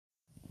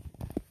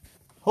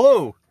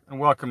Hello, and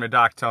welcome to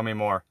Doc Tell Me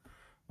More,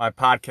 my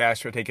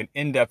podcast where I take an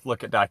in-depth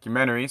look at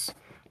documentaries.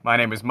 My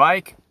name is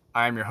Mike,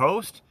 I am your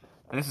host,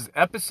 and this is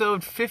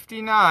episode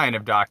 59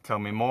 of Doc Tell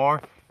Me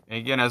More. And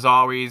again, as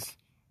always,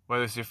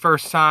 whether it's your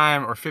first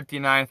time or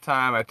 59th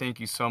time, I thank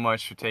you so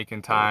much for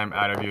taking time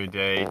out of your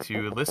day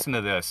to listen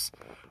to this.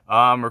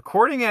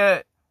 Recording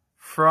it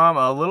from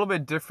a little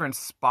bit different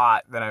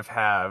spot than I've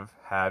have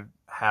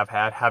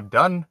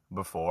done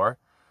before.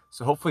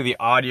 So hopefully the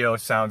audio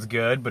sounds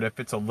good, but if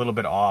it's a little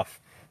bit off,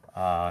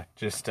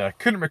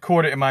 couldn't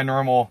record it in my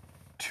normal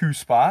two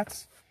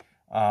spots.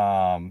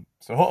 So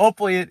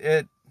hopefully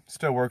it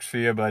still works for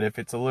you, but if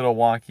it's a little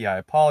wonky, I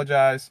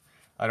apologize.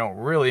 I don't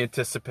really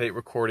anticipate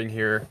recording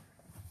here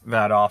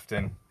that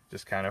often,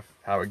 just kind of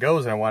how it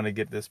goes, and I wanted to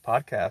get this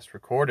podcast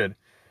recorded.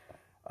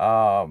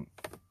 So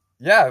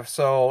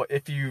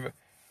if you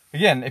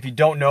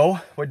don't know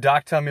what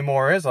Doc Tell Me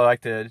More is, I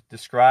like to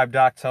describe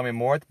Doc Tell Me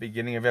More at the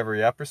beginning of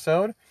every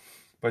episode.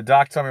 But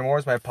Doc Tell Me More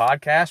is my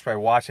podcast where I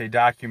watch a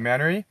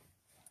documentary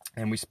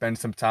and we spend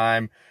some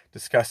time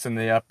discussing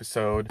the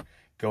episode,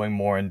 going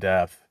more in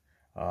depth.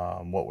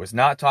 What was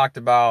not talked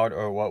about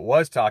or what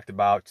was talked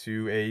about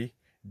to a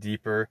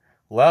deeper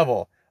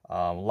level.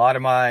 A lot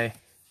of my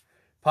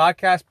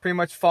podcasts pretty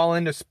much fall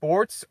into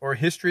sports or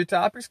history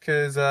topics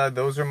because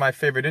those are my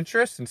favorite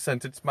interests. And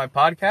since it's my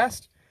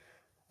podcast,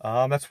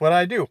 that's what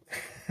I do.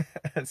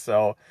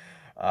 So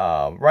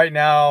right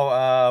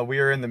now we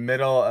are in the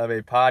middle of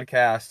a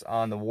podcast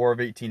on the War of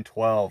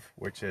 1812,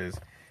 which is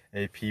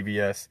a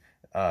PBS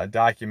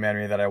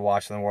documentary that I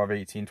watched on the War of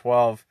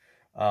 1812.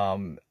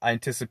 I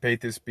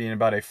anticipate this being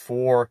about a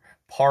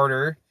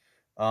 4-parter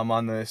on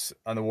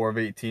the War of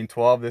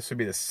 1812. This would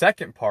be the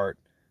second part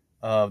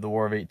of the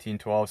War of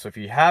 1812. So if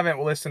you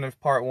haven't listened to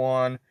part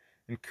 1,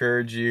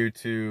 encourage you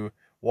to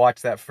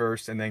watch that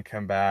first and then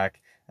come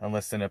back and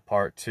listen to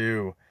part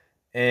 2.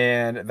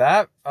 And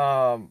that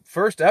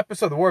first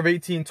episode of the War of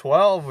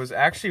 1812 was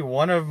actually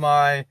one of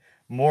my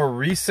more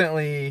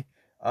recently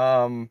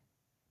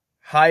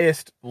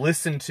highest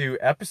listened to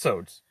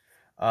episodes.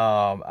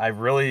 I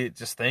really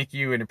just thank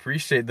you and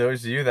appreciate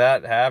those of you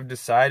that have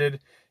decided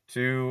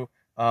to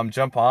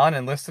jump on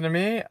and listen to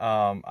me.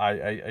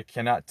 I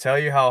cannot tell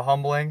you how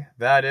humbling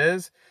that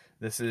is.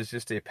 This is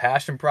just a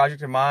passion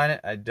project of mine.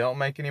 I don't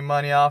make any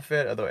money off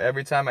it, although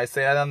every time I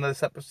say that on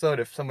this episode,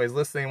 if somebody's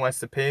listening and wants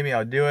to pay me,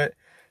 I'll do it.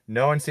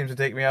 No one seems to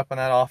take me up on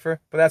that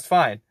offer, but that's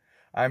fine.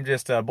 I'm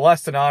just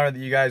blessed and honored that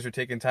you guys are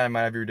taking time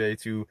out of your day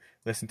to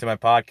listen to my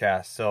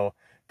podcast. So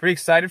pretty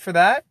excited for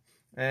that.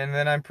 And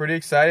then I'm pretty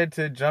excited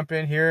to jump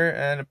in here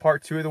and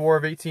part 2 of the War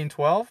of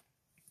 1812.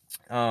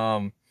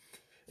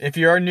 If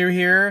you are new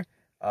here,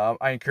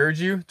 I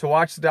encourage you to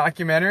watch the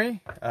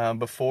documentary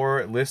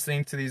before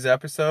listening to these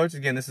episodes.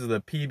 Again, this is the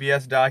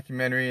PBS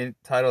documentary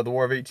entitled The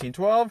War of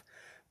 1812.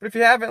 But if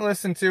you haven't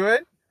listened to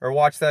it or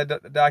watched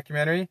that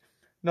documentary,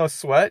 no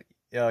sweat.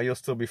 You'll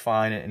still be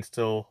fine and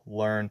still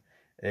learn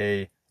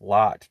a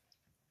lot.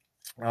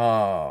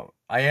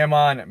 I am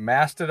on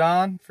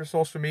Mastodon for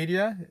social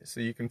media, so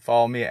you can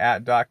follow me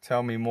at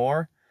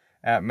DocTellMeMore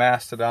at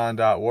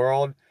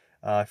mastodon.world.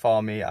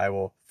 Follow me, I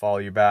will follow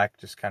you back.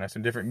 Just kind of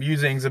some different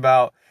musings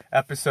about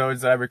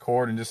episodes that I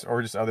record and just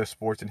other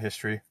sports and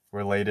history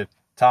related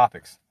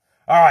topics.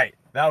 All right,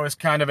 that was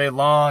kind of a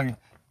long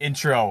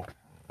intro.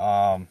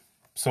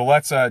 So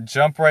let's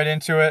jump right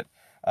into it.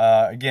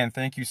 Again,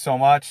 thank you so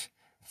much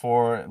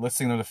for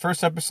listening to the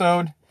first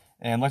episode,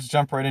 and let's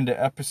jump right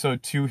into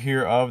episode 2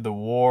 here of the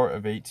War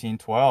of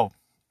 1812.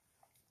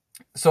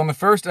 So in the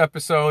first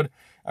episode,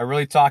 I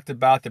really talked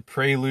about the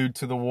prelude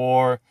to the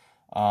war,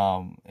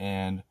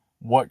 and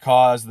what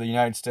caused the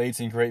United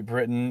States and Great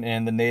Britain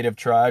and the native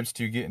tribes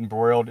to get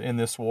embroiled in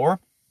this war.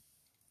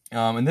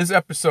 In this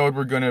episode,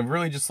 we're going to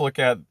really just look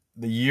at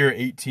the year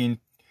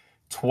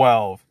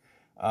 1812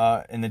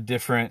 and the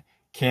different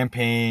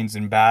campaigns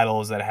and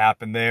battles that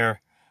happened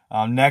there.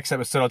 Next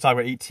episode, I'll talk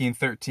about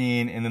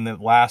 1813, and then the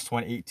last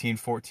one,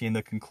 1814,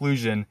 the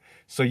conclusion.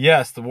 So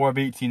yes, the War of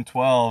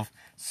 1812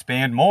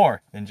 spanned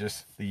more than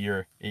just the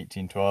year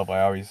 1812.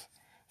 I always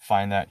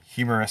find that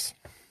humorous.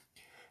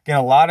 Again,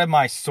 a lot of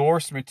my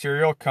source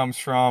material comes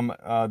from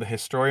the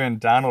historian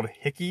Donald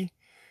Hickey,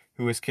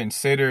 who is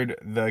considered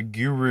the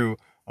guru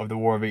of the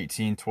War of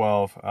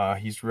 1812.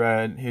 He's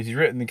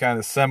written the kind of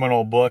the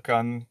seminal book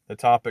on the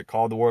topic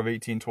called The War of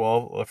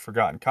 1812, A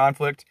Forgotten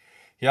Conflict.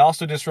 He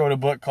also just wrote a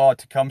book called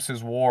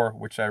Tecumseh's War,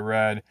 which I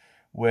read,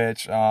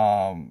 which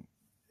kind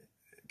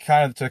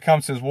of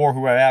Tecumseh's War,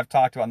 who I have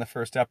talked about in the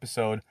first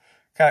episode,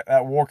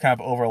 that war kind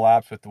of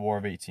overlaps with the War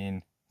of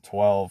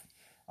 1812.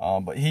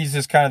 But he's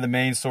just kind of the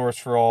main source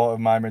for all of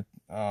my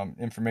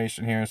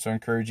information here, so I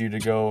encourage you to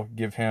go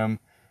give him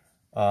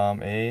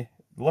a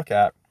look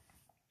at.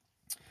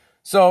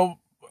 So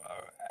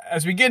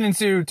as we get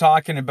into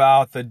talking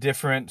about the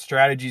different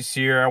strategies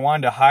here, I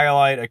wanted to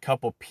highlight a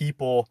couple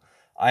people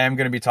I am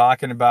going to be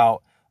talking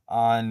about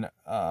on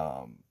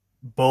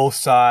both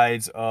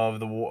sides of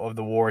the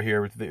war here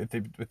with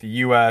the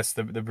U.S.,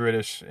 the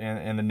British,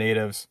 and the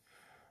natives.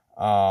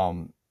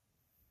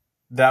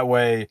 That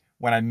way,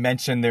 when I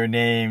mention their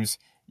names,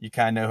 you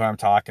kind of know who I'm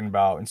talking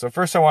about. And so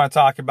first I want to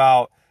talk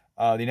about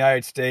the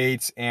United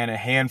States and a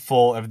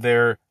handful of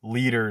their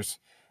leaders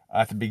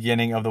at the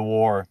beginning of the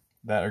war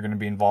that are going to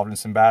be involved in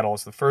some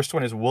battles. The first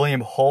one is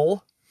William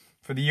Hull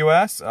for the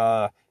U.S.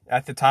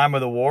 At the time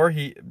of the war,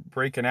 he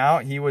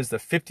was the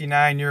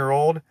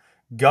 59-year-old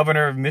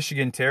governor of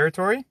Michigan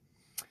Territory,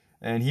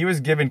 and he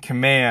was given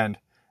command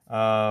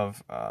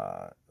of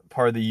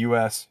part of the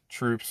U.S.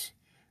 troops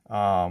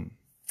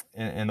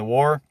in the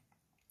war.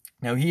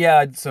 Now, he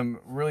had some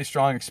really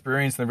strong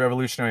experience in the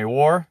Revolutionary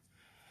War,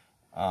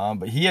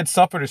 but he had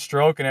suffered a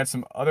stroke and had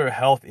some other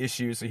health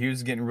issues, so he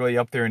was getting really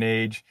up there in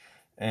age,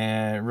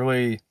 and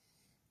really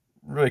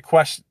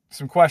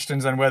some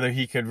questions on whether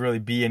he could really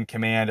be in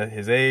command at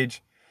his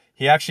age.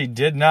 He actually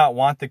did not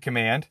want the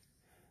command,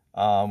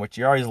 which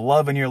you always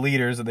love in your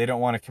leaders that they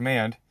don't want a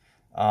command.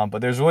 But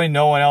there's really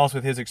no one else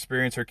with his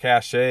experience or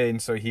cachet,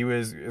 and so he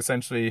was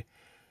essentially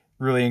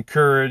really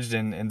encouraged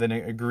and then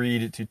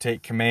agreed to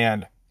take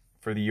command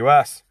for the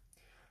U.S.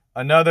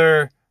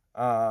 Another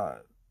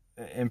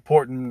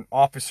important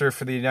officer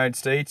for the United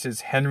States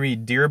is Henry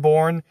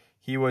Dearborn.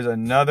 He was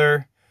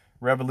another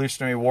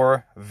Revolutionary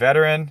War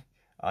veteran.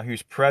 He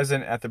was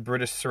present at the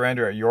British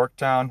surrender at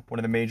Yorktown, one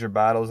of the major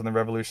battles in the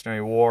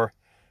Revolutionary War.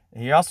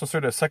 And he also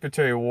served as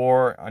Secretary of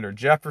War under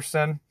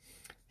Jefferson.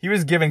 He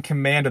was given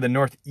command of the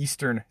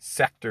northeastern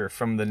sector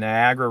from the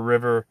Niagara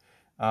River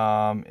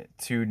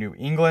to New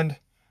England.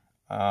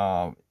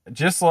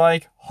 Just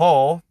like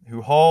Hull,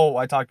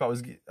 I talked about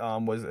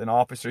was an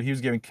officer. He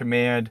was given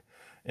command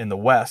in the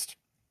west.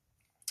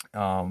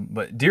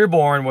 But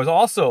Dearborn was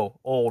also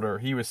older.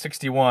 He was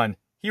 61.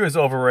 He was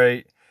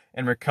overweight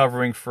and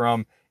recovering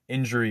from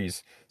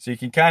injuries. So you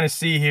can kind of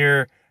see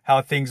here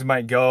how things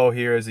might go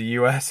here as the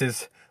U.S.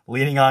 is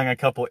leaning on a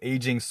couple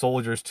aging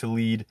soldiers to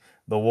lead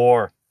the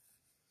war.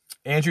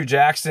 Andrew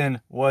Jackson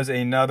was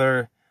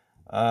another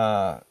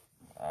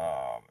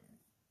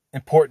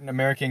important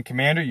American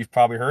commander. You've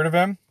probably heard of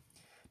him.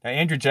 Now,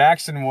 Andrew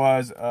Jackson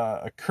was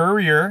a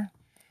courier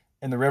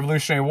in the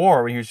Revolutionary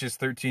War when he was just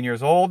 13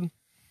 years old.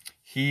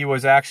 He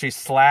was actually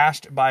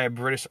slashed by a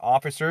British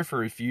officer for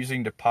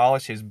refusing to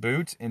polish his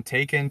boots and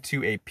taken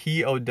to a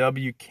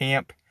POW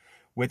camp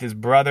with his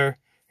brother.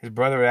 His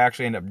brother would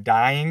actually end up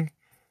dying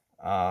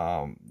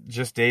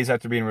just days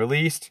after being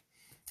released.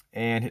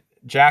 And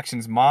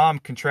Jackson's mom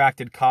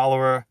contracted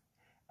cholera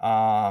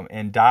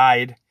and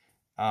died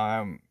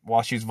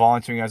while she was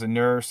volunteering as a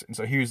nurse. And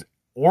so he was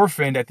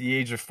orphaned at the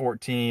age of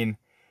 14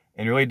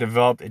 and really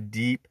developed a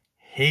deep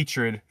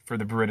hatred for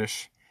the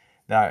British.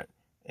 That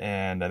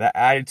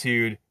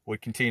attitude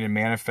would continue to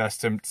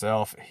manifest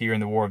himself here in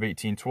the War of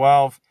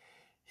 1812.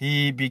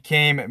 He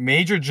became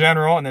Major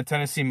General in the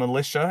Tennessee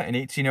Militia in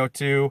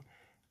 1802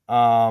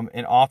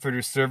 and offered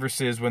his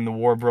services when the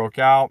war broke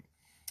out.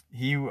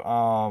 He's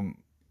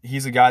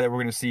a guy that we're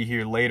going to see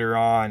here later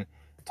on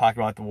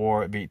talking about the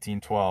War of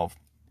 1812.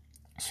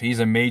 So he's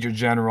a Major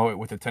General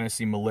with the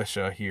Tennessee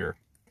Militia here.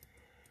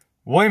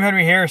 William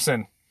Henry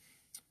Harrison,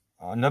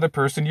 another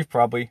person you've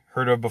probably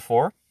heard of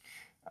before.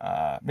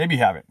 Maybe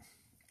you haven't.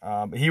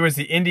 He was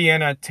the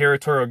Indiana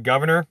Territorial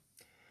Governor.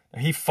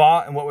 He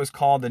fought in what was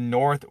called the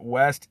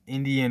Northwest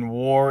Indian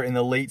War in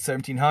the late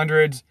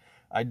 1700s.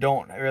 I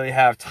don't really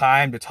have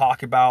time to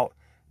talk about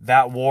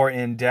that war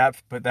in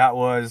depth, but that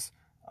was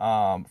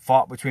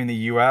fought between the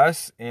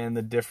U.S. and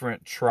the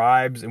different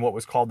tribes in what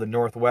was called the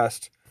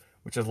Northwest,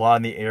 which is a lot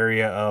in the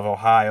area of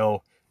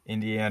Ohio,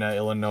 Indiana,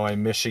 Illinois,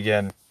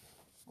 Michigan,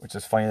 which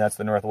is funny that's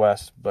the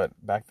Northwest, but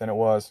back then it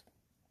was.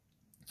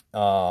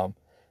 And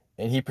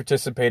he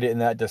participated in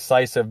that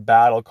decisive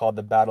battle called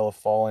the Battle of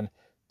Fallen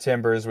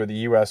Timbers, where the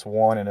U.S.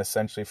 won and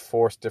essentially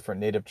forced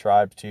different native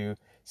tribes to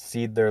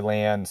cede their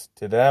lands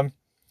to them.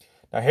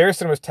 Now,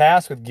 Harrison was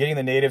tasked with getting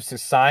the natives to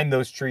sign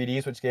those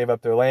treaties, which gave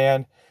up their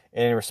land.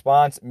 And in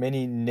response,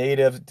 many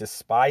natives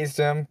despised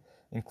him,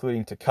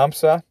 including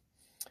Tecumseh.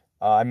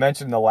 I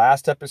mentioned in the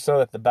last episode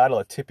that the Battle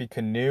of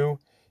Tippecanoe,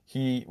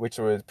 which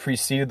was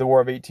preceded the War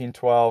of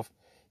 1812,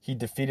 he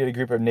defeated a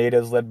group of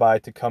natives led by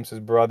Tecumseh's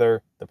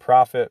brother, the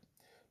Prophet.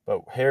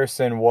 But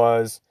Harrison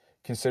was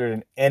considered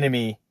an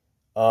enemy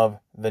of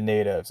the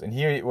natives, and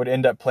he would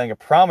end up playing a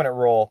prominent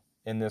role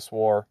in this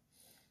war.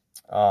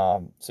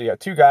 So you got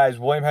two guys,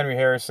 William Henry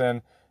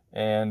Harrison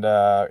and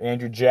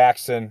Andrew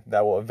Jackson,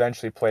 that will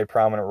eventually play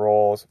prominent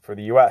roles for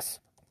the U.S.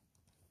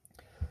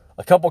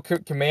 A couple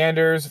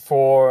commanders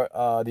for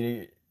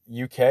the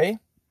UK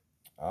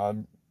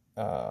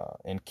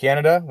and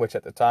Canada, which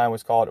at the time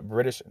was called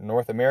British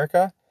North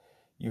America.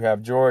 You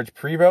have George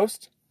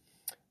Prevost,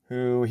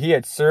 who he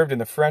had served in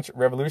the French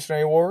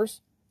Revolutionary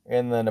Wars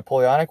and the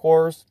Napoleonic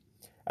Wars.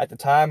 At the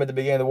time, at the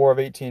beginning of the War of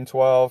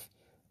 1812,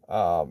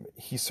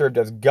 he served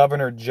as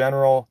Governor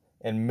General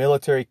and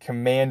Military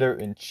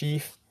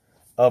Commander-in-Chief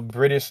of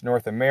British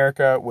North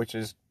America, which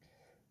is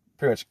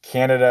pretty much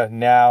Canada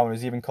now, and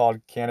was even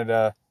called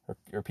Canada,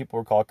 or people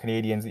were called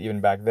Canadians even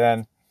back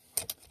then.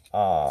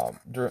 And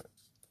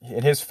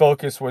his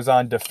focus was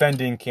on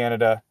defending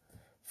Canada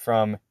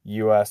from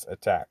U.S.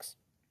 attacks.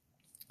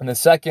 And the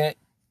second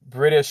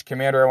British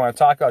commander I want to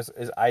talk about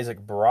is Isaac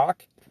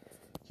Brock.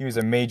 He was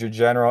a major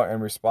general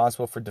and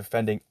responsible for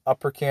defending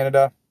Upper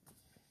Canada.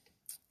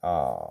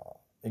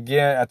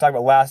 Again, I talked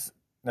about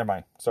never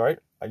mind. Sorry,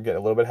 I get a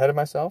little bit ahead of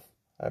myself.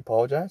 I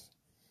apologize.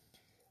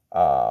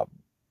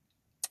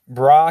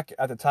 Brock,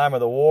 at the time of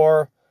the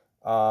war,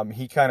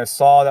 he kind of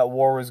saw that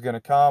war was going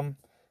to come,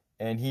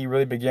 and he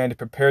really began to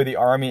prepare the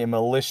army and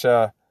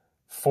militia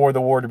for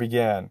the war to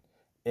begin.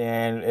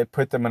 And it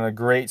put them in a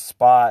great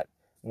spot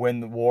when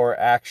the war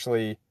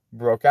actually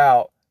broke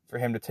out for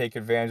him to take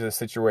advantage of the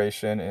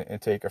situation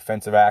and take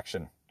offensive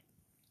action.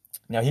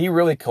 Now, he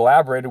really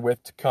collaborated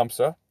with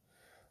Tecumseh,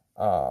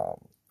 one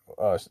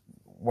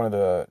of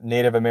the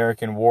Native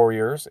American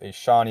warriors, a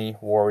Shawnee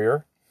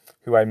warrior,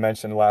 who I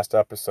mentioned last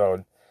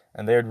episode,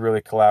 and they would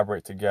really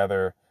collaborate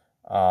together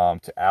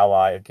to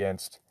ally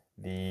against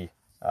the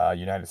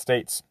United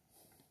States.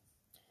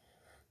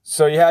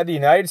 So you had the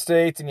United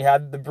States and you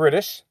had the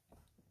British.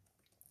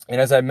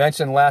 And as I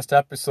mentioned last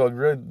episode,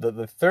 really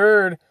the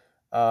third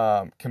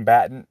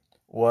combatant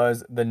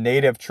was the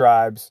native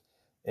tribes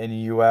in the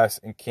U.S.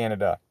 and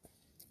Canada.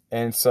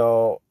 And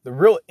so the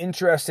real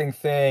interesting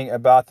thing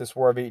about this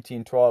War of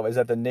 1812 is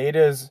that the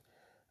natives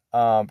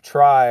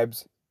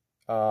tribes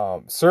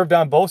served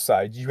on both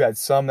sides. You had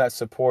some that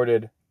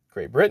supported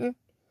Great Britain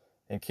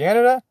and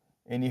Canada,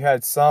 and you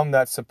had some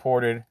that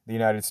supported the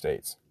United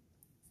States.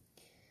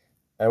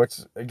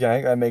 Which,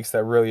 again, that makes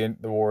that really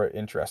the war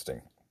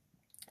interesting.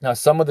 Now,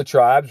 some of the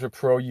tribes were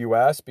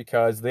pro-U.S.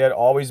 because they had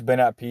always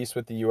been at peace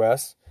with the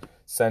U.S.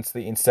 since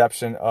the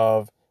inception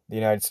of the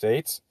United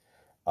States.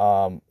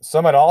 Some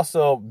had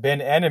also been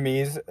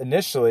enemies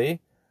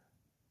initially,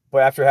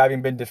 but after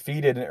having been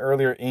defeated in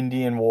earlier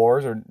Indian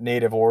wars, or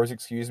native wars,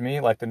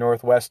 like the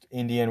Northwest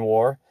Indian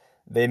War,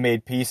 they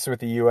made peace with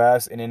the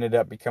U.S. and ended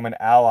up becoming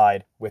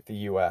allied with the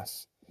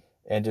U.S.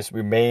 and just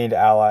remained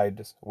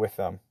allied with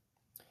them.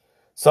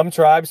 Some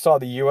tribes saw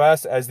the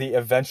U.S. as the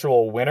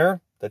eventual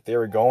winner, that they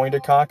were going to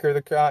conquer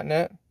the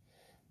continent.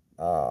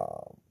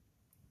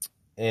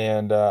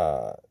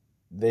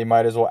 They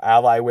might as well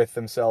ally with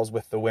themselves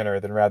with the winner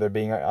than rather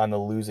being on the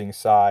losing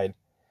side.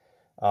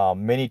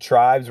 Many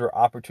tribes were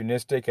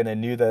opportunistic, and they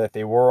knew that if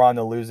they were on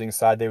the losing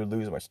side, they would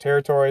lose much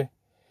territory.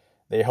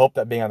 They hoped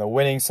that being on the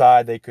winning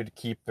side, they could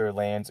keep their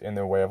lands and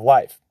their way of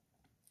life.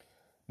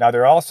 Now,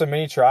 there are also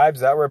many tribes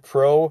that were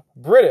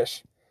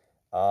pro-British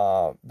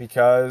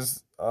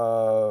because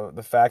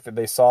the fact that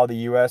they saw the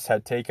U.S.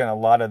 had taken a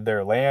lot of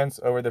their lands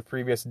over the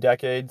previous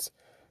decades.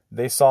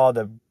 They saw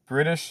the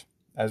British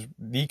as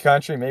the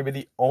country, maybe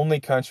the only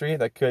country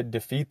that could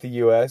defeat the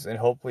U.S. and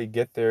hopefully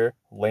get their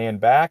land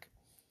back.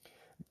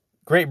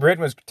 Great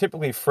Britain was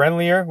typically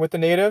friendlier with the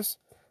natives.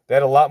 They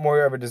had a lot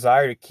more of a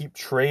desire to keep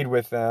trade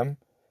with them,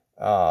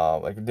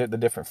 like the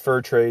different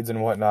fur trades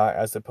and whatnot,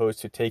 as opposed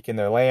to taking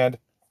their land.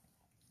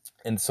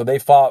 And so they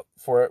fought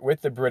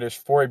with the British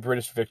for a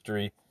British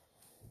victory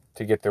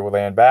to get their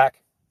land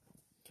back.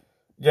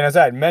 Again, as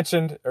I had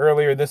mentioned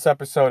earlier in this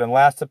episode and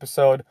last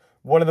episode,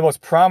 one of the most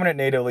prominent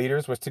native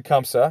leaders was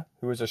Tecumseh,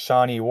 who was a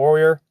Shawnee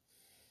warrior.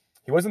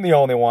 He wasn't the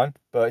only one,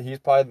 but he's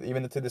probably,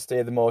 even to this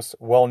day, the most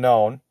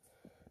well-known.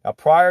 Now,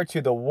 prior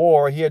to the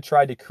war, he had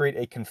tried to create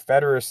a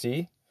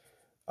confederacy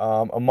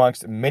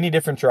amongst many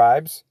different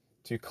tribes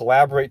to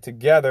collaborate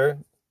together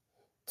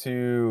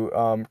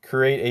to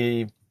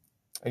create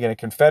a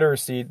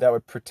confederacy that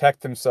would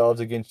protect themselves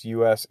against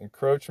U.S.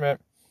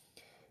 encroachment.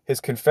 His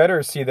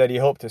confederacy that he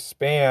hoped to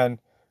span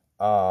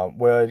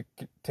would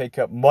take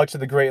up much of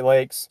the Great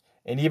Lakes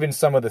and even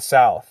some of the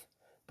South.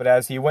 But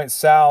as he went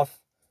south,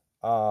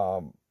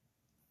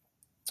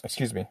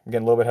 excuse me, I'm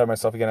getting a little bit ahead of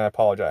myself again, and I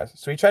apologize.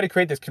 So he tried to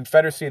create this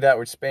confederacy that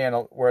would span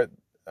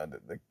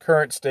the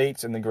current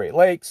states in the Great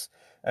Lakes,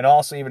 and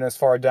also even as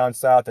far down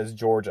south as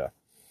Georgia.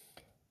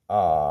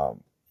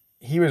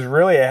 He was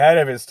really ahead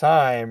of his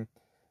time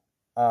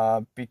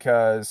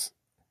because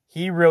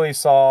he really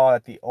saw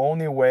that the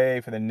only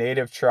way for the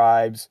native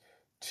tribes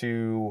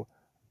to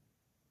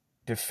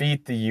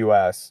defeat the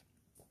U.S.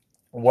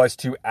 was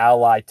to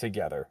ally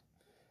together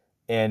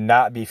and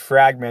not be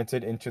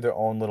fragmented into their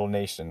own little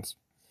nations.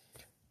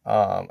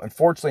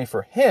 Unfortunately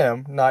for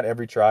him, not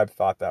every tribe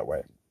thought that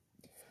way.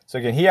 So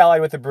again, he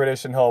allied with the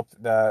British and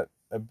hoped that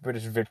a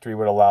British victory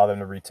would allow them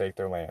to retake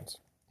their lands.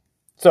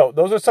 So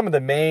those are some of the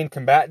main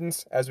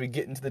combatants as we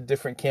get into the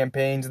different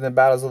campaigns and the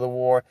battles of the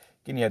war.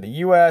 Again, you had the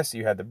U.S.,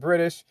 you had the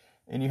British,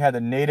 and you had the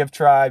native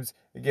tribes.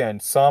 Again,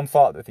 some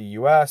fought with the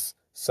U.S.,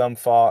 some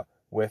fought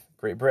with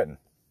Great Britain.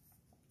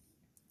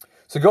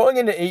 So going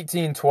into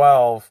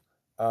 1812,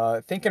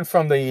 thinking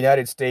from the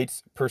United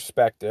States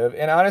perspective,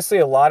 and honestly,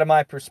 a lot of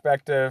my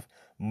perspective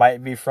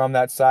might be from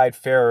that side,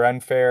 fair or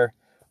unfair.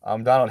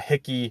 Donald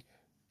Hickey,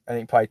 I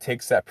think, probably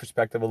takes that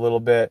perspective a little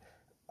bit.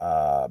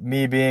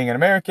 Me being an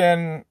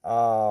American,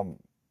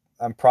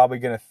 I'm probably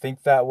going to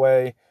think that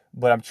way,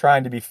 but I'm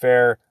trying to be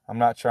fair. I'm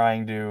not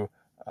trying to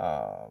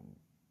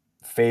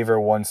favor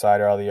one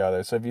side or the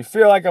other. So if you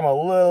feel like I'm a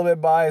little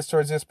bit biased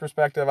towards this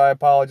perspective, I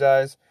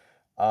apologize.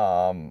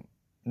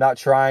 Not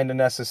trying to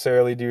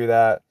necessarily do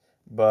that,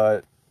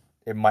 but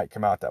it might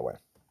come out that way.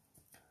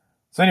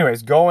 So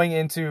anyways, going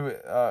into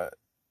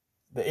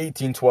the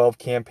 1812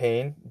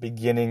 campaign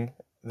beginning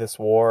this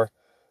war.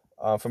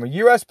 From a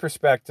U.S.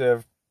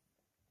 perspective,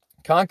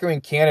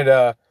 conquering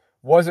Canada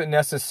wasn't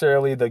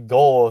necessarily the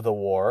goal of the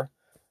war,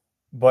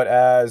 but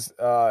as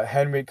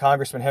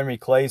Congressman Henry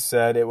Clay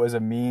said, it was a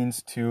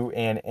means to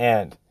an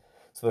end.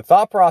 So the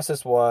thought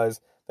process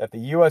was that the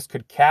U.S.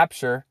 could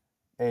capture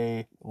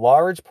a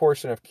large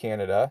portion of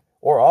Canada,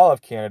 or all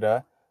of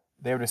Canada.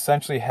 They would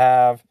essentially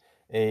have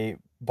a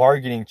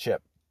bargaining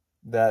chip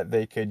that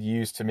they could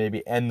use to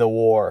maybe end the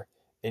war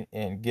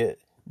and get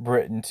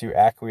Britain to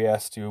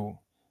acquiesce to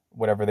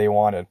whatever they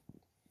wanted.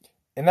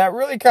 And that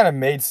really kind of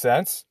made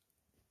sense.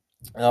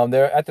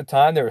 At the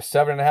time, there were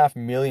 7.5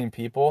 million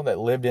people that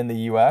lived in the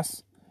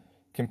U.S.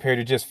 compared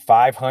to just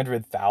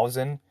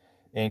 500,000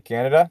 in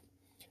Canada.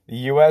 The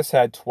U.S.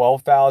 had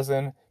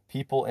 12,000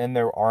 people in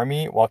their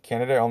army, while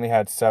Canada only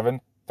had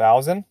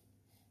 7,000.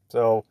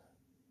 So,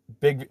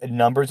 big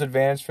numbers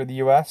advantage for the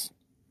U.S.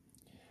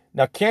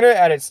 Now, Canada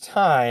at its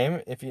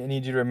time, if you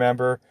need you to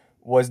remember,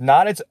 was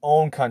not its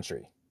own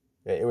country.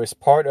 It was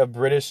part of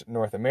British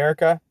North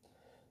America,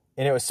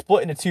 and it was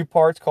split into two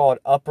parts called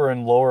Upper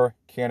and Lower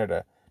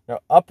Canada. Now,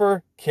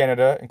 Upper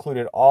Canada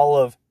included all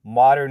of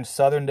modern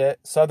southern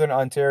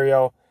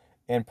Ontario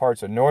and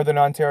parts of northern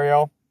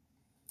Ontario.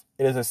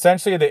 It is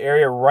essentially the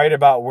area right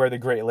about where the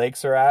Great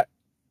Lakes are at.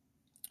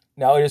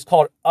 Now, it is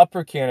called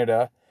Upper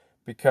Canada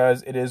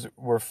because it is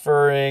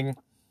referring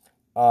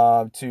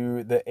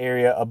to the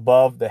area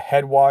above the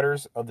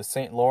headwaters of the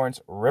St. Lawrence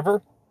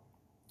River,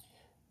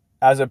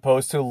 as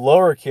opposed to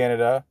Lower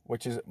Canada,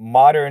 which is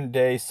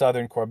modern-day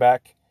southern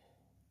Quebec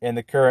in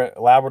the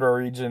current Labrador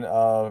region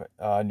of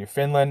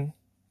Newfoundland.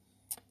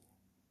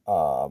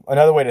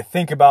 Another way to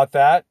think about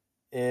that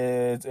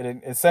is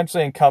it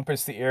essentially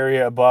encompassed the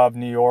area above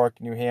New York,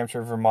 New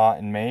Hampshire, Vermont,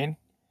 and Maine.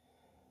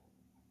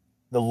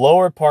 The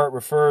lower part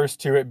refers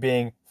to it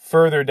being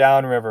further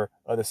downriver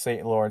of the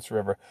St. Lawrence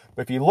River.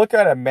 But if you look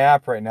at a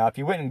map right now, if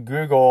you went and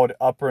Googled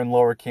Upper and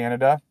Lower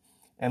Canada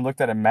and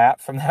looked at a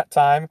map from that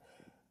time,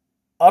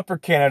 Upper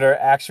Canada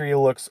actually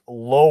looks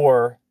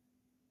lower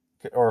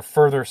or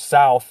further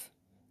south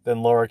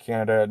than Lower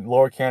Canada.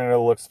 Lower Canada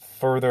looks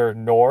further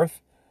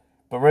north.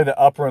 But really the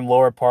upper and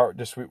lower part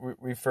just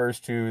refers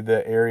to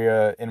the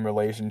area in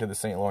relation to the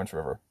St. Lawrence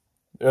River.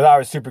 I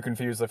was super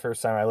confused the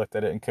first time I looked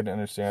at it and couldn't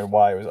understand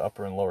why it was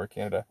Upper and Lower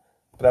Canada.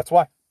 But that's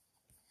why.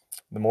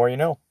 The more you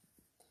know.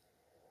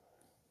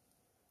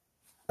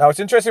 Now, what's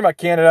interesting about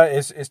Canada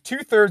is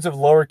 2/3 of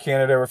Lower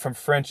Canada were from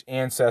French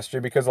ancestry,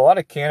 because a lot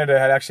of Canada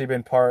had actually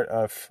been part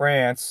of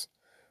France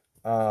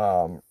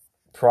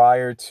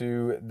prior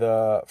to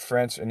the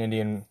French and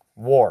Indian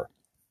War.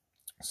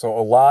 So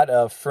a lot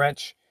of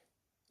French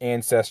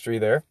ancestry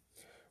there,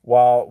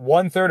 while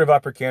 1/3 of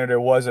Upper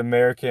Canada was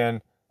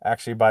American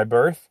actually by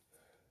birth.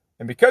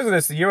 And because of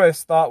this, the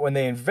U.S. thought when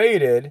they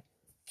invaded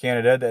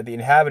Canada that the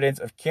inhabitants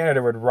of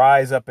Canada would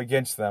rise up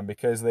against them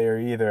because they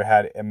either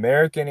had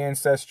American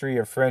ancestry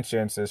or French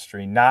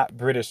ancestry, not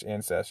British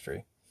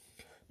ancestry.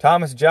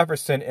 Thomas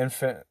Jefferson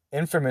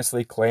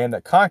infamously claimed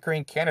that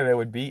conquering Canada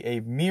would be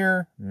a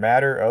mere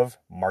matter of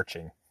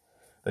marching.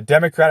 The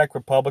Democratic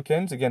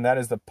Republicans, again, that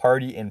is the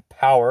party in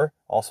power,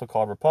 also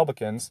called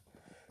Republicans,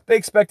 they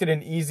expected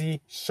an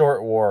easy,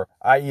 short war,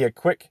 i.e. a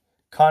quick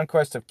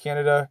conquest of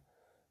Canada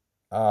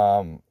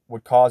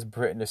would cause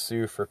Britain to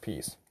sue for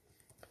peace.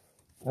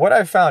 What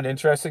I found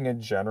interesting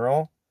in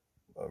general,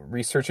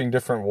 researching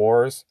different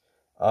wars,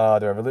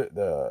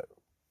 the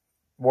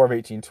War of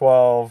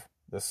 1812,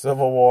 the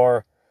Civil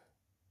War,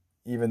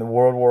 even the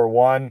World War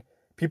I,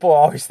 people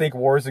always think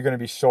wars are going to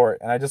be short,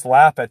 and I just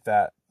laugh at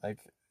that. Like,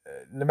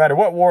 no matter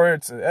what war,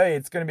 it's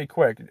going to be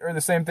quick. Or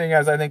the same thing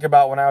as I think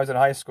about when I was in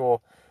high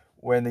school,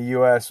 when the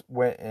U.S.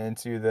 went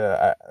into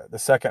the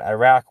second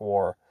Iraq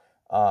War.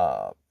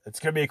 It's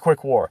going to be a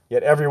quick war.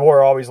 Yet every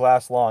war always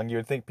lasts long. You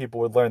would think people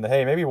would learn that,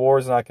 hey, maybe war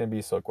is not going to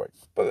be so quick.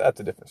 But that's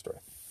a different story.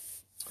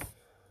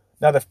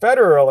 Now, the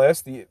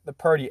Federalists, the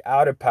party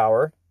out of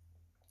power,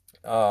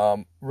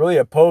 really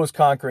opposed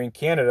conquering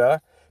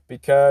Canada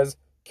because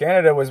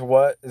Canada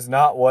is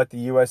not what the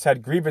U.S.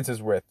 had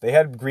grievances with. They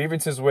had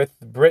grievances with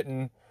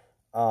Britain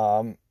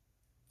and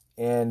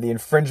the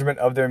infringement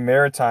of their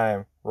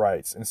maritime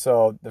rights. And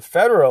so the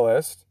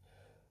Federalists,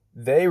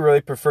 they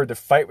really preferred to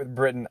fight with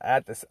Britain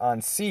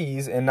on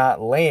seas and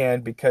not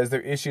land because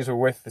their issues were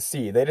with the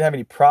sea. They didn't have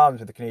any problems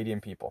with the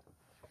Canadian people.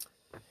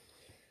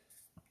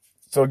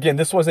 So again,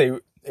 this was a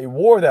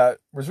war that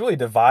was really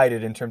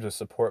divided in terms of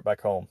support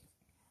back home.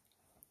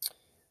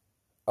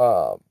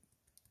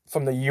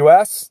 From the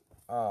U.S.,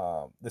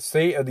 the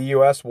state of the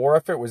U.S. war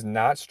effort was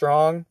not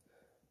strong.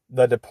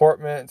 The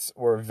departments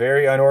were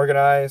very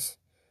unorganized.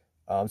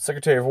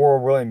 Secretary of War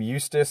William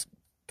Eustis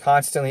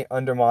constantly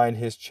undermined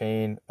his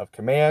chain of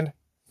command.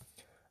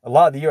 A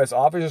lot of the U.S.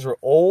 officers were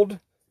old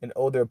and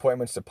owed their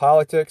appointments to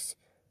politics.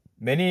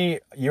 Many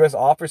U.S.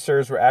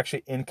 officers were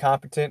actually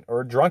incompetent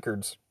or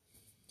drunkards.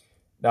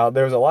 Now,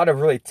 there was a lot of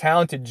really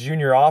talented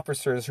junior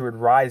officers who would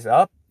rise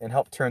up and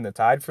help turn the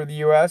tide for the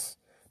U.S.,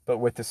 but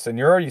with the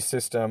seniority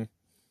system,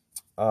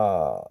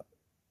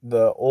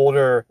 the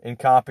older,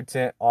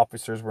 incompetent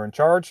officers were in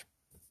charge.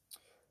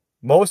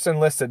 Most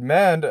enlisted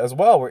men as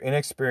well were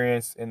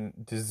inexperienced,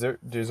 and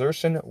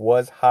desertion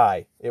was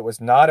high. It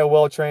was not a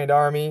well-trained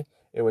army.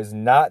 It was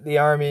not the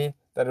army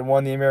that had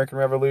won the American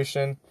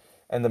Revolution.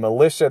 And the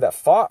militia that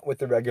fought with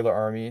the regular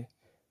army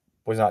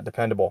was not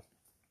dependable.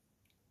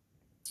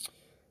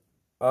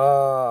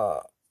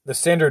 The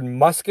standard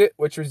musket,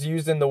 which was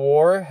used in the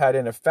war, had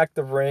an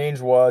effective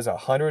range was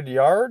 100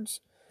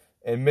 yards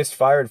and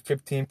misfired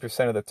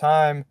 15% of the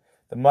time.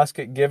 The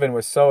musket given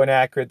was so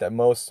inaccurate that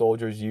most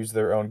soldiers used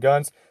their own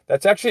guns.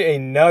 That's actually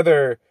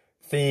another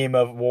theme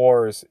of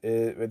wars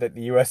that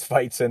the U.S.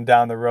 fights in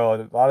down the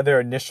road. A lot of their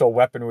initial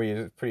weaponry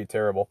is pretty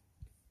terrible.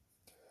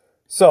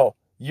 So,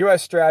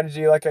 U.S.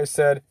 strategy, like I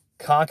said,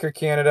 conquer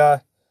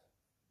Canada.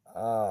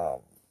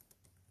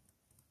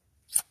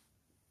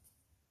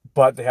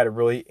 But they had a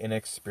really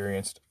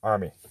inexperienced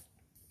army.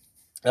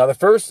 Now, the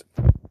first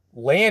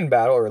land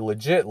battle, or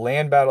legit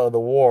land battle of the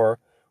war,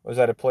 was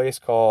at a place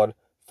called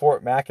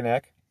Fort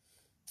Mackinac.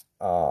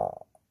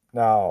 Now,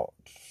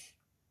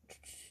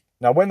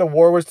 when the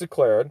war was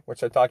declared,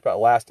 which I talked about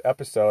last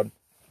episode,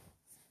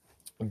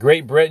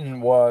 Great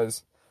Britain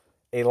was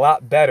a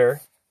lot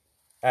better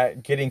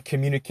at getting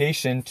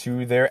communication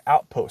to their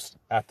outpost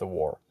at the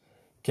war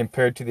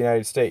compared to the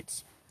United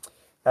States.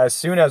 As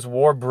soon as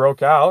war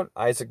broke out,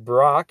 Isaac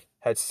Brock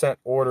had sent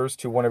orders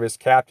to one of his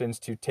captains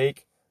to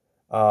take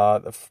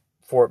the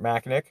Fort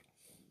Mackinac.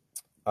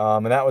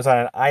 And that was on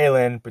an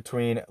island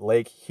between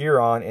Lake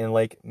Huron and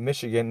Lake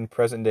Michigan in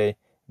present-day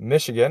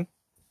Michigan.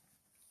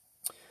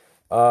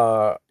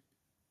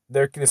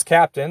 This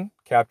captain,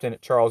 Captain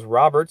Charles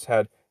Roberts,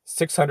 had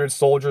 600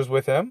 soldiers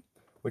with him,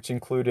 which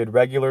included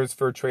regulars,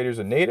 fur traders,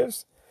 and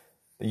natives.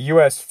 The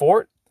U.S.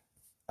 fort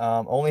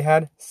only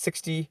had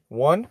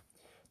 61.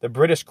 The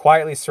British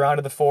quietly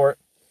surrounded the fort,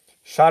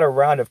 shot a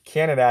round of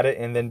cannon at it,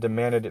 and then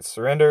demanded its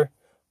surrender.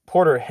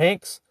 Porter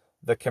Hanks,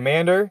 the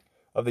commander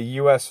of the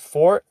U.S.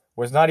 fort,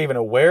 was not even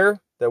aware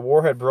that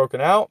war had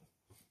broken out,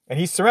 and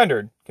he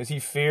surrendered because he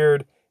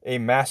feared a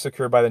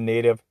massacre by the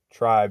native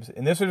tribes.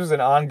 And this was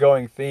an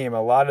ongoing theme.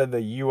 A lot of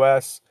the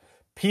U.S.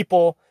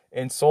 people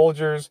and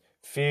soldiers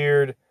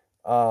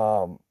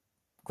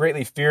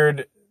greatly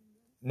feared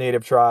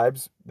native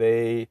tribes.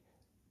 They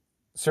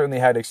certainly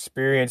had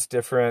experienced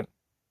different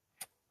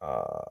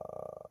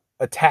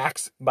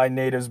attacks by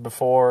natives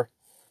before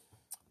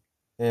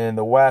in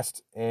the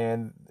West,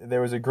 and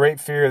there was a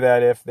great fear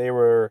that if they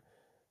were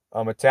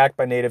attacked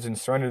by natives and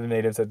surrendered to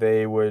natives, that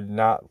they would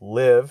not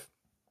live.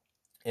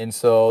 And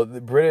so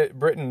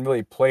Britain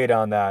really played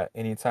on that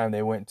anytime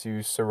they went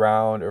to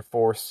surround or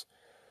force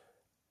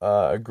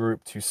a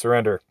group to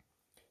surrender.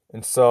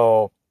 And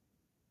so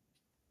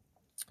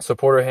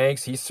Porter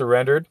Hanks, he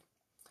surrendered.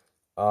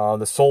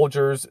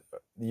 The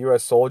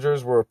U.S.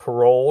 soldiers were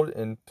paroled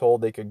and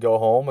told they could go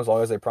home as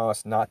long as they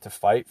promised not to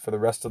fight for the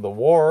rest of the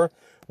war,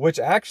 which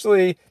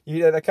actually,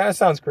 that kind of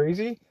sounds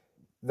crazy.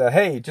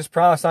 Hey, just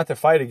promise not to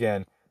fight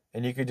again,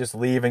 and you could just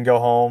leave and go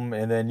home,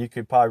 and then you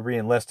could probably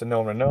re-enlist and no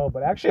one would know.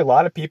 But actually, a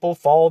lot of people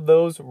followed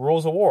those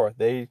rules of war.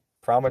 They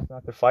promised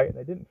not to fight, and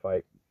they didn't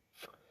fight.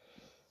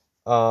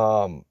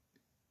 So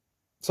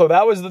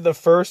that was the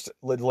first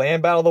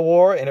land battle of the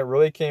war, and it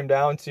really came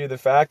down to the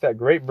fact that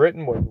Great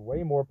Britain was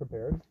way more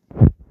prepared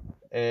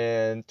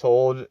and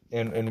told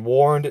and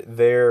warned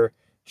their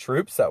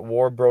troops that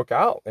war broke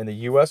out, and the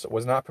U.S.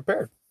 was not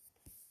prepared.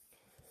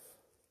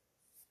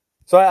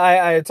 So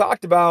I had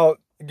talked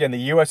about, again, the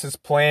U.S.'s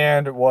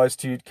plan was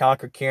to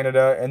conquer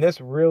Canada, and this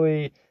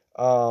really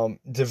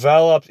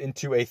developed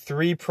into a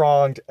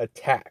three-pronged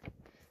attack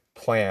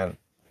plan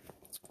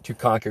to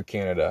conquer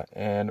Canada,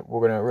 and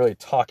we're going to really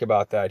talk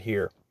about that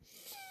here.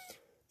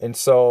 And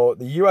so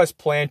the U.S.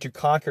 plan to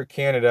conquer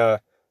Canada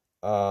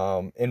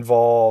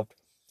involved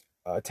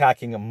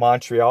attacking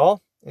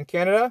Montreal in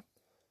Canada,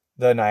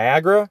 the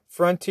Niagara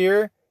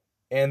frontier,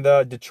 and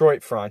the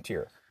Detroit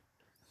frontier.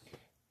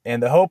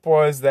 And the hope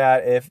was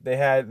that if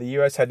the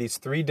U.S. had these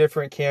three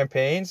different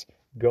campaigns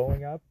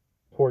going up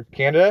towards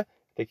Canada,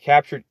 they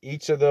captured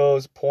each of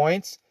those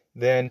points,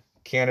 then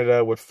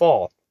Canada would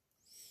fall.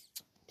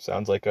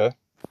 Sounds like a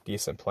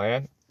decent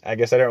plan. I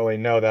guess I don't really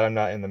know that. I'm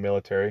not in the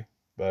military,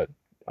 but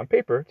on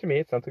paper, to me,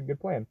 it sounds like a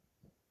good plan.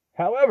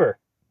 However,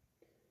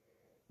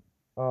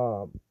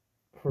 for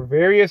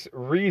various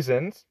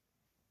reasons,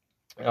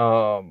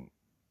 the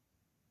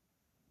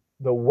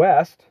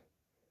West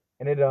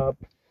ended up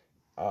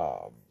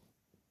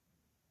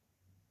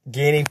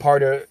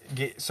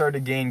started to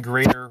gain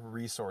greater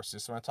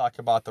resources. So when I talk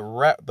about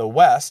the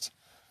West,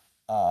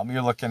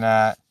 you're looking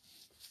at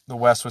the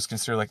West was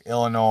considered like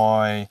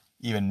Illinois,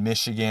 even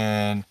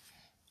Michigan,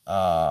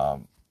 that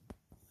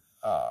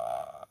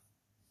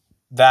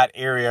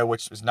area,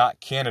 which was not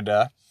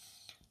Canada.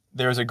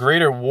 There was a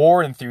greater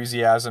war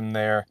enthusiasm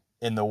there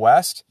in the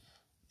West.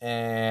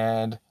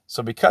 And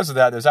so because of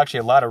that, there's actually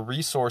a lot of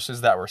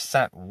resources that were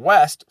sent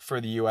west for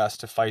the U.S.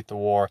 to fight the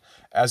war,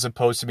 as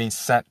opposed to being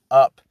sent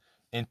up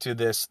into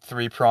this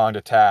three-pronged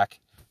attack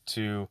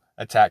to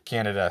attack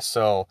Canada.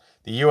 So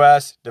the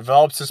U.S.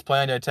 develops this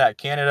plan to attack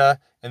Canada,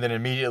 and then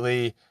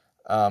immediately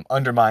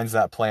undermines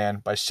that plan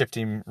by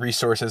shifting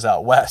resources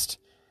out west.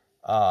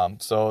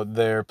 So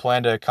their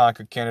plan to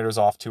conquer Canada was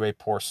off to a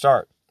poor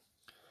start.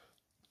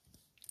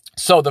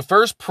 So the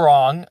first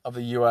prong of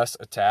the U.S.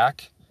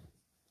 attack,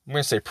 I'm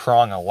going to say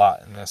prong a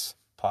lot in this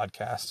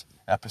podcast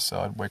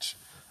episode, which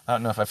I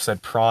don't know if I've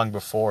said prong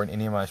before in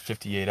any of my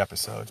 58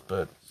 episodes,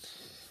 but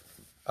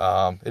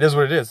it is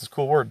what it is. It's a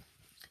cool word.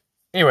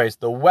 Anyways,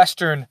 the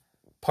western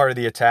part of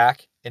the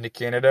attack into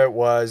Canada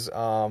was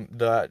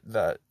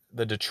the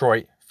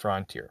Detroit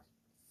frontier.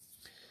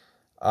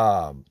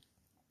 And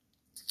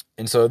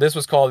so this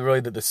was called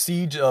really the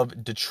Siege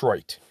of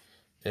Detroit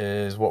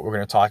is what we're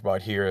going to talk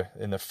about here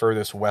in the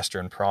furthest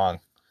western prong.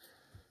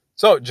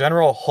 So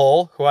General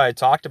Hull, who I had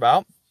talked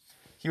about,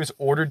 he was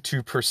ordered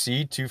to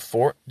proceed to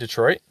Fort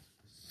Detroit.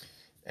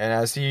 And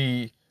as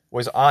he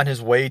was on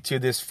his way to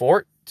this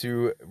fort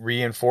to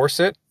reinforce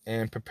it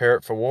and prepare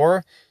it for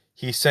war,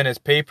 he sent his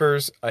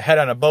papers ahead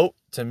on a boat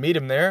to meet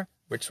him there,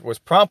 which was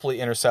promptly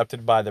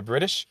intercepted by the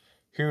British,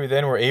 who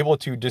then were able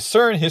to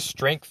discern his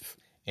strength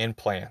and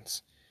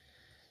plans.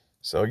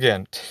 So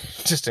again,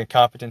 just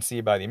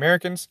incompetency by the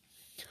Americans.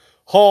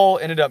 Hull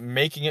ended up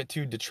making it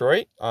to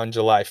Detroit on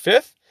July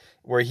 5th,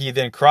 where he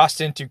then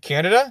crossed into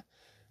Canada,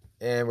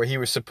 and where he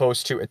was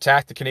supposed to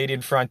attack the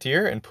Canadian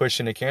frontier and push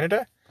into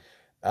Canada.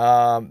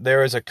 There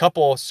was a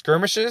couple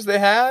skirmishes they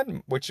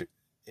had, which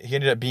he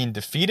ended up being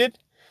defeated.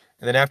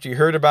 And then after he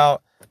heard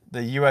about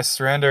the U.S.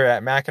 surrender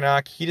at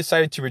Mackinac, he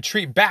decided to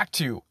retreat back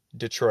to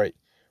Detroit,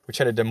 which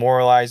had a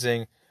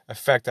demoralizing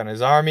effect on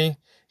his army.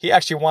 He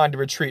actually wanted to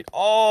retreat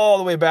all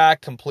the way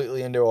back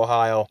completely into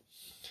Ohio,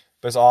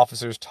 but his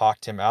officers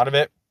talked him out of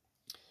it.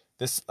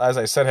 This, as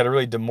I said, had a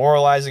really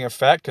demoralizing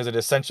effect because it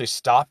essentially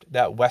stopped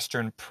that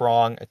western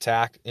prong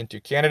attack into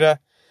Canada.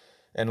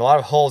 And a lot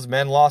of Hull's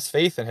men lost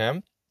faith in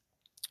him.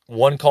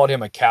 One called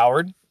him a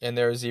coward, and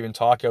there was even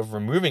talk of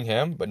removing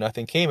him, but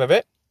nothing came of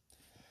it.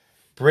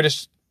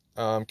 British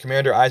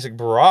Commander Isaac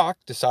Brock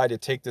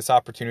decided to take this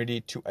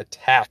opportunity to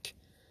attack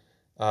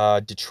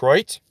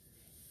Detroit.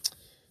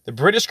 The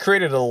British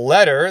created a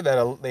letter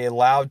that they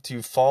allowed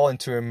to fall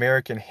into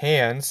American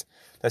hands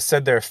that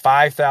said there are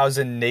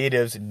 5,000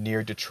 natives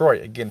near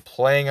Detroit. Again,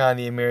 playing on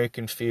the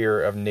American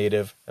fear of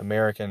Native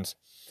Americans.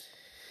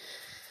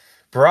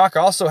 Brock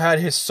also had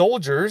his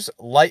soldiers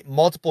light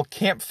multiple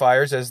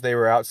campfires as they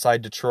were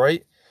outside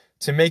Detroit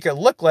to make it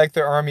look like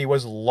their army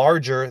was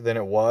larger than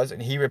it was,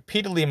 and he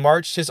repeatedly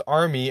marched his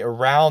army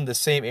around the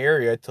same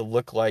area to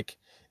look like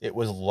it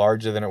was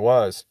larger than it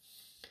was.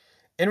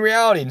 In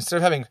reality, instead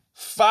of having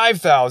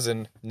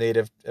 5,000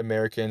 Native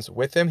Americans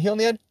with him, he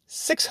only had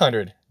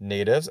 600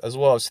 natives, as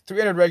well as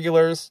 300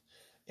 regulars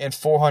and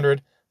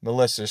 400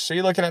 militias. So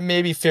you're looking at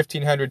maybe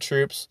 1,500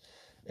 troops,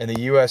 and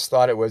the U.S.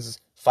 thought it was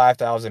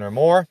 5,000 or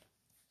more.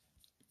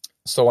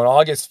 So on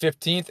August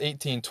 15th,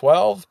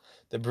 1812,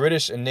 the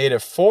British and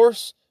native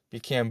force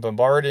began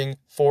bombarding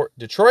Fort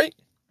Detroit.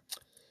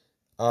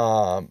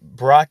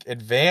 Brock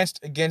advanced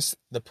against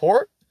the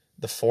fort,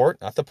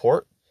 not the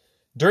port.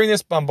 During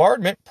this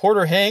bombardment,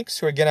 Porter Hanks,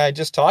 who again I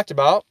just talked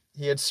about,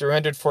 he had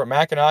surrendered Fort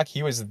Mackinac.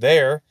 He was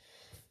there.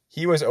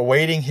 He was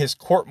awaiting his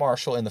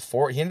court-martial in the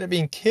fort. He ended up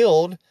being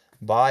killed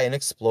by an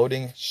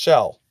exploding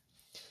shell.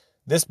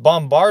 This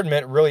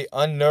bombardment really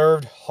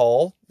unnerved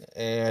Hull,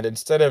 and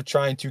instead of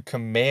trying to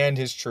command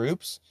his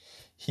troops,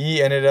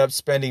 he ended up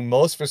spending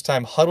most of his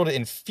time huddled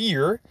in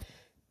fear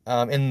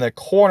in the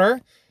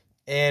corner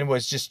and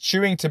was just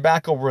chewing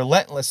tobacco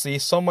relentlessly,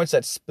 so much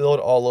that spilled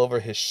all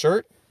over his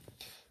shirt.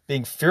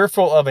 Being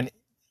fearful of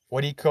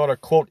what he called a,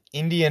 quote,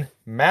 Indian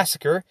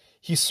massacre,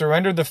 he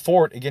surrendered the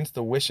fort against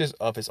the wishes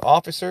of his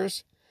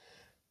officers.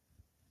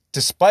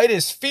 Despite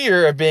his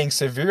fear of being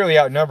severely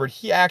outnumbered,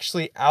 he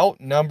actually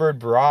outnumbered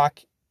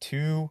Brock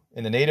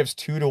and the natives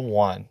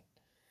 2-1.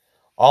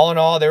 All in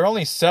all, there were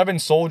only 7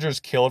 soldiers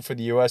killed for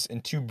the U.S.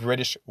 and 2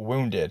 British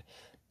wounded.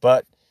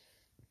 But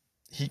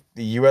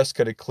the U.S.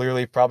 could have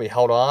clearly probably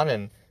held on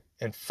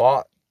and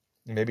fought,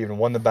 and maybe even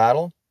won the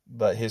battle.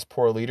 But his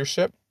poor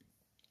leadership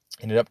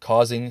ended up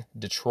causing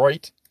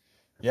Detroit,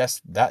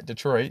 yes, that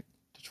Detroit,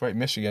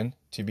 Michigan,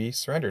 to be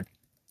surrendered.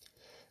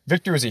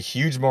 Victory was a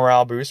huge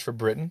morale boost for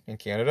Britain and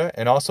Canada,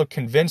 and also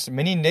convinced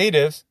many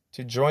natives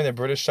to join the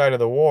British side of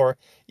the war,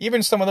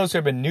 even some of those who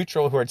had been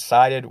neutral who had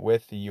sided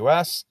with the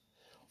U.S.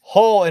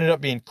 Hull ended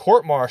up being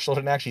court-martialed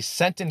and actually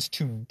sentenced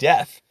to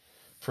death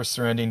for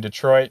surrendering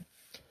Detroit.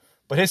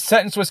 But his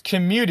sentence was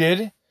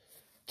commuted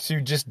to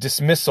just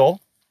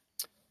dismissal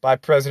by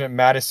President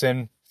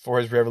Madison for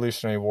his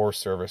Revolutionary War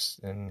service.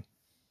 And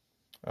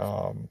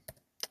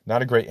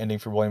not a great ending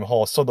for William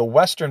Hull. So the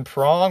Western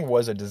Prong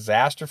was a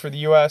disaster for the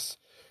U.S.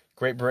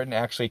 Great Britain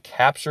actually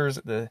captures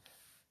the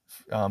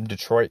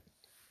Detroit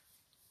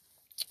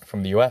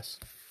from the U.S.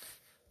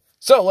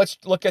 So let's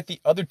look at the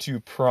other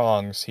 2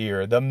 prongs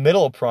here. The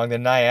middle prong, the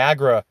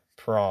Niagara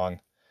prong.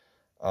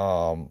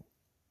 And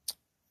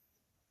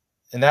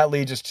that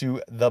leads us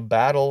to the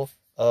Battle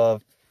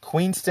of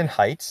Queenston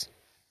Heights,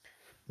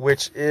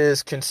 which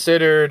is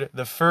considered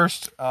the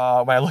first,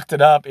 when I looked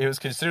it up, it was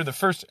considered the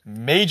first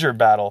major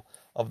battle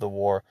of the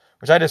war,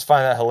 which I just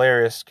find that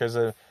hilarious because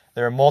there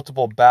are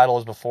multiple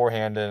battles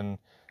beforehand, and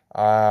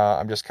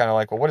I'm just kind of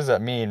like, well, what does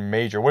that mean,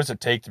 major? What does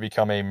it take to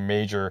become a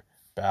major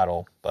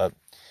battle? But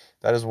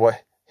that is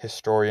what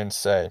historians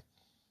say.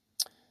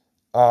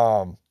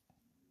 So,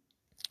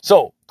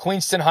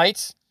 Queenston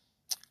Heights,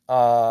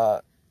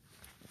 the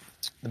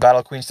Battle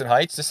of Queenston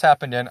Heights, this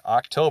happened in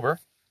October.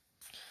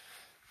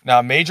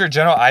 Now, Major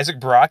General Isaac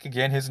Brock,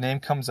 again, his name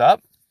comes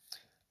up.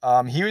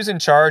 He was in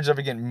charge of,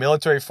 again,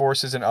 military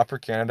forces in Upper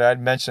Canada.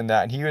 I'd mentioned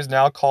that. And he was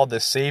now called the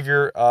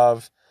savior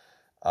of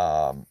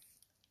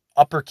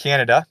Upper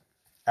Canada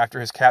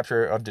after his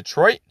capture of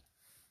Detroit.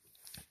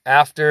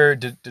 After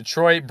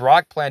Detroit,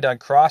 Brock planned on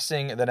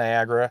crossing the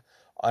Niagara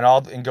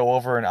and go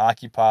over and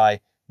occupy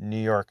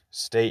New York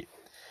State.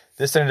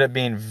 This ended up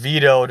being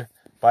vetoed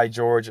by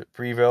George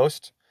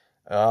Prevost,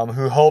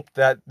 who hoped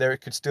that there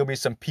could still be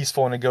some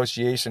peaceful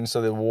negotiations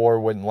so the war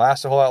wouldn't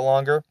last a whole lot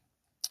longer.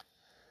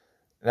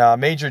 Now,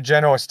 Major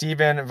General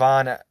Stephen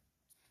von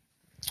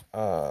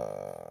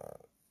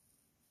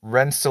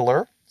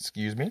Rensselaer,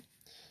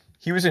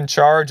 he was in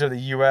charge of the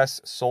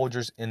U.S.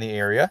 soldiers in the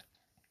area.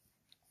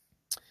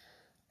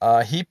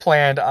 He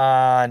planned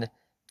on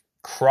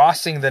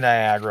crossing the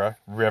Niagara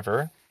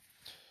River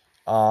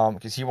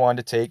because he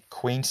wanted to take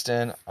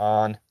Queenston,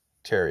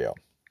 Ontario.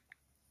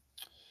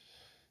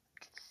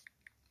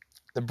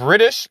 The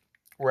British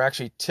were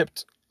actually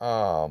tipped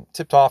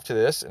off to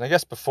this, and I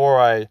guess before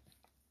I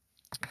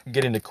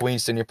get into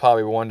Queenston, you're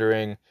probably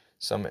wondering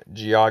some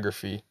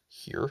geography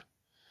here.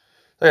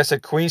 Like I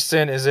said,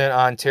 Queenston is in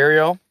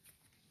Ontario,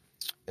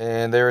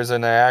 and there is a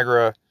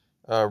Niagara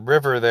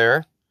River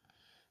there.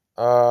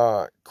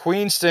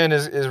 Queenston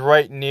is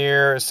right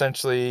near,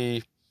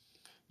 essentially,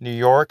 New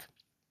York.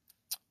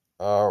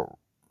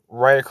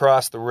 Right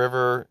across the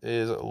river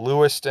is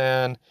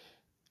Lewiston.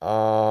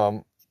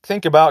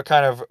 Think about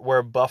kind of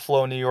where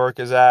Buffalo, New York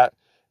is at,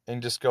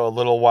 and just go a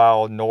little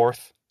while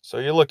north. So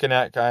you're looking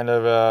at kind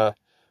of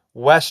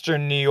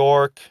western New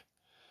York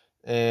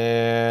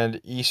and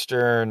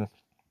eastern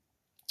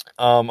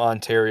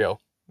Ontario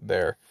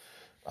there.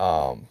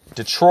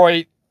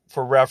 Detroit,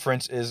 for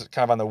reference, is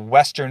kind of on the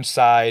western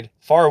side,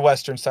 far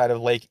western side of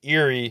Lake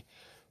Erie,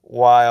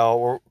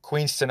 while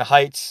Queenston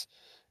Heights,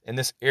 in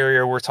this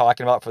area we're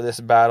talking about for this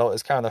battle,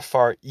 is kind of the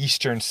far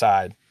eastern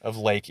side of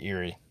Lake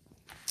Erie.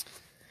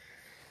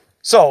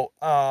 So,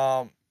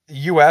 the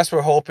U.S.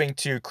 were hoping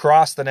to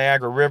cross the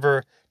Niagara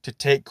River to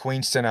take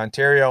Queenston,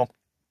 Ontario.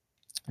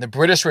 The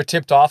British were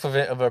tipped off of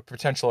a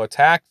potential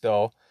attack,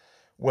 though,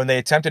 when they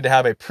attempted to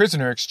have a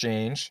prisoner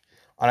exchange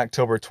on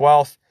October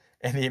 12th,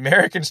 and the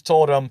Americans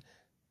told them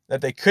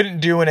that they couldn't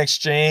do an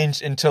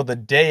exchange until the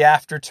day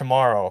after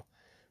tomorrow,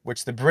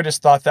 which the British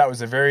thought that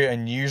was a very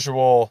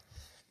unusual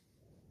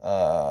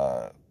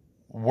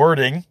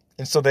wording,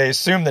 and so they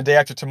assumed the day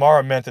after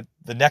tomorrow meant that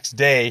the next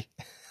day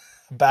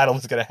a battle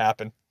was going to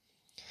happen.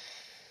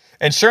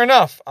 And sure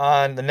enough,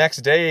 on the next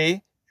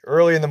day,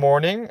 early in the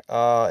morning,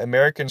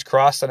 Americans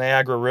crossed the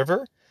Niagara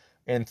River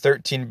in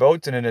 13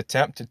 boats in an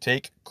attempt to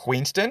take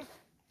Queenston.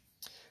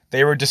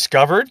 They were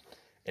discovered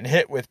and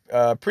hit with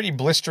pretty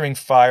blistering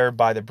fire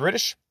by the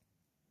British.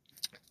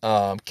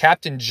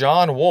 Captain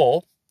John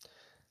Wool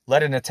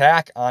led an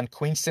attack on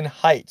Queenston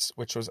Heights,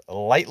 which was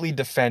lightly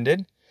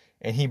defended,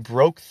 and he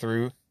broke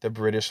through the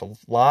British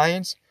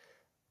lines.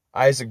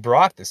 Isaac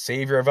Brock, the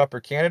savior of Upper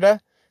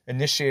Canada,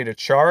 initiated a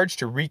charge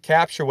to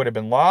recapture what had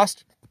been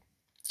lost,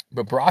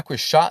 but Brock was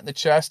shot in the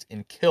chest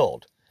and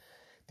killed.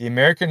 The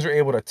Americans were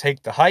able to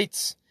take the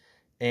heights,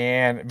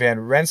 and Van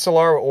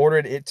Rensselaer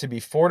ordered it to be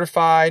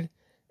fortified,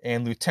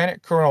 and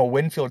Lieutenant Colonel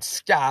Winfield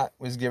Scott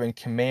was given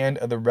command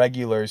of the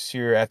regulars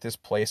here at this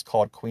place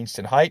called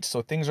Queenston Heights.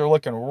 So things are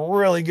looking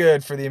really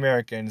good for the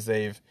Americans.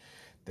 They've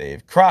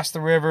crossed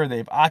the river,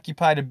 they've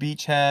occupied a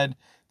beachhead,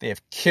 they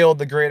have killed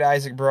the great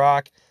Isaac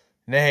Brock,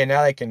 and hey,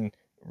 now they can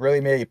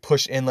really maybe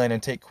push inland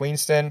and take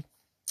Queenston.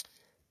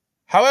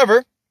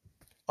 However,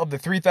 of the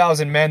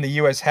 3,000 men the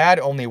U.S. had,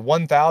 only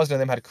 1,000 of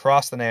them had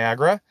crossed the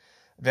Niagara.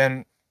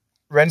 Then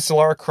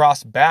Rensselaer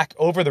crossed back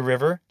over the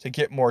river to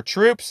get more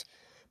troops,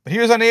 but he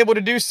was unable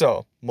to do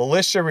so.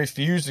 Militia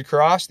refused to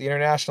cross the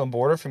international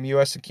border from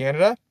U.S. to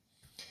Canada.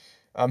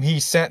 He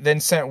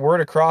sent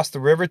word across the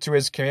river to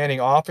his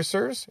commanding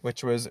officers,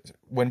 which was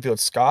Winfield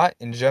Scott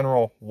and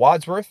General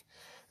Wadsworth,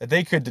 that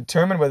they could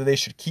determine whether they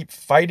should keep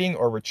fighting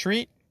or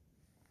retreat.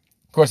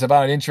 Of course, I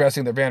found it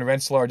interesting that Van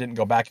Rensselaer didn't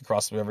go back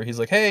across the river. He's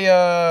like,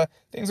 hey,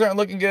 things aren't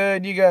looking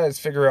good. You guys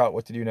figure out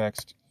what to do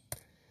next.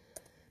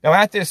 Now,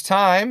 at this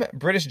time,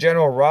 British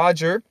General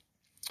Roger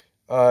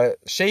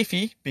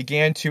Chaffee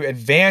began to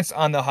advance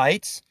on the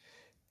heights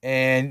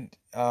and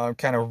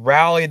kind of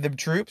rallied the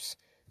troops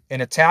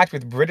and attacked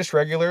with British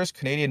regulars,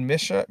 Canadian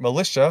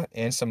militia,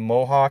 and some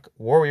Mohawk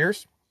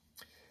warriors.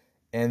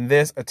 And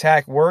this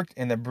attack worked,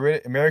 and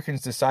the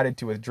Americans decided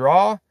to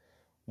withdraw.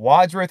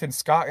 Wadsworth and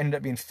Scott ended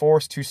up being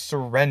forced to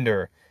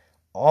surrender.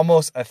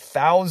 Almost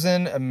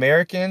 1,000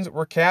 Americans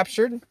were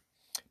captured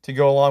to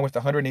go along with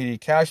 180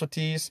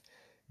 casualties.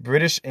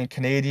 British and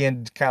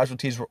Canadian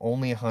casualties were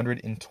only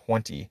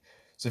 120.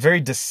 It's a very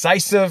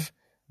decisive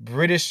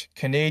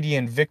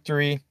British-Canadian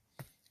victory,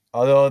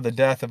 although the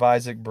death of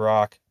Isaac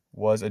Brock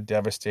was a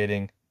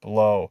devastating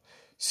blow.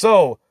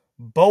 So,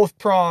 both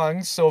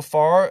prongs so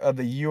far of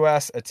the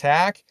U.S.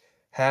 attack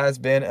has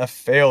been a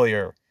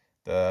failure.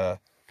 The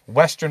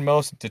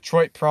westernmost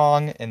Detroit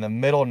prong and the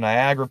middle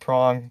Niagara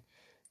prong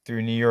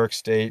through New York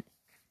State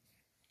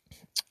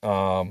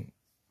were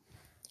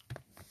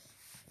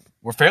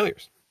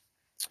failures.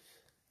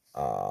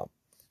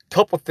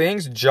 Couple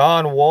things,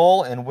 John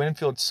Wool and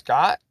Winfield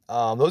Scott.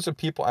 Those are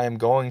people I am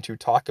going to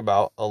talk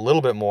about a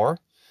little bit more.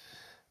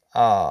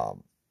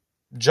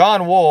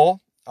 John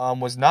Wool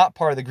was not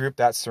part of the group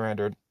that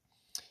surrendered.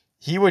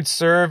 He would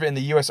serve in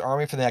the U.S.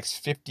 Army for the next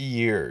 50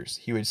 years.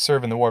 He would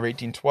serve in the War of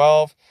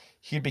 1812.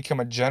 He'd become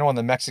a general in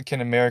the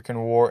Mexican-American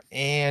War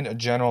and a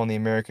general in the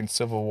American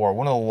Civil War.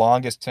 One of the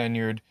longest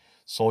tenured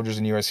soldiers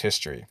in U.S.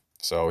 history.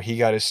 So he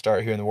got his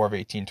start here in the War of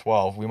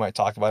 1812. We might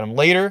talk about him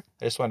later.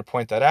 I just wanted to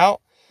point that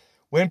out.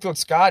 Winfield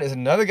Scott is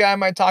another guy I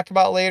might talk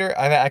about later.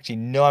 I actually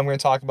know I'm going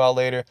to talk about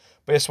later.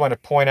 But I just wanted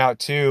to point out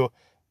too,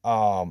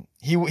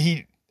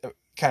 he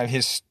kind of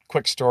his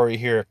quick story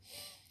here.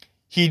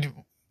 He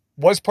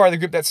was part of the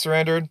group that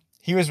surrendered.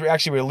 He was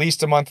actually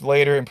released a month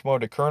later and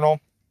promoted to colonel.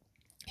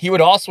 He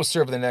would also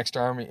serve in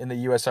the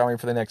U.S. Army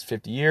for the next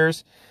 50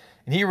 years.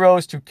 And he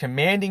rose to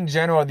commanding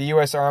general of the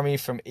U.S. Army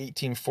from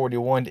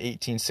 1841 to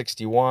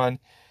 1861.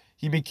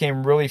 He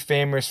became really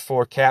famous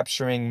for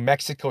capturing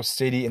Mexico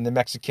City in the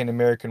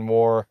Mexican-American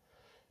War,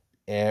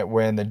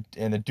 and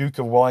the Duke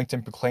of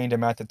Wellington proclaimed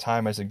him at the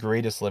time as the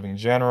greatest living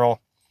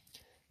general.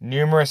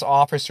 Numerous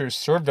officers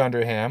served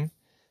under him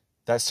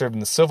that served in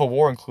the Civil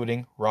War,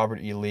 including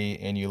Robert E. Lee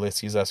and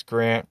Ulysses S.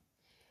 Grant.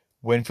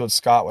 Winfield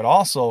Scott would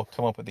also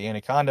come up with the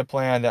Anaconda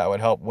Plan that would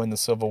help win the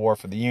Civil War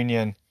for the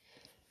Union.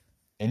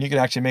 And you can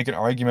actually make an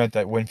argument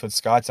that Winfield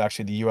Scott's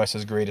actually the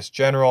U.S.'s greatest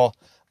general.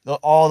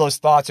 All those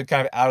thoughts are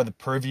kind of out of the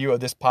purview of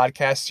this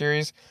podcast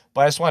series.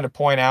 But I just wanted to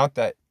point out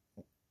that,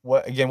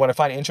 what I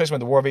find interesting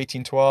with the War of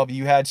 1812,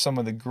 you had some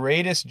of the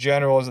greatest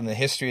generals in the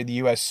history of the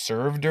U.S.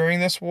 serve during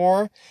this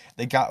war.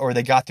 They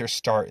got their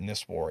start in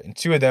this war. And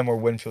two of them were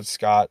Winfield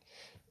Scott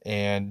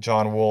and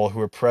John Wool, who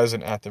were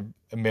present at the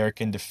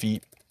American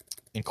defeat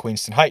in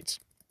Queenston Heights.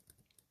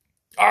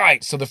 All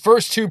right, so the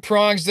first two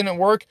prongs didn't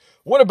work.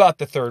 What about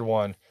the third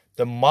one?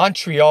 The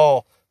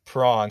Montreal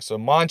prong. So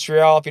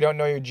Montreal, if you don't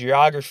know your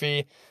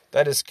geography,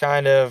 that is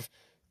kind of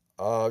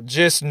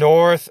just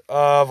north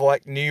of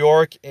like New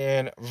York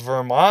and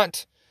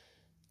Vermont.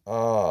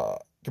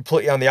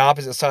 Completely on the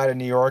opposite side of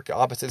New York,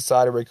 opposite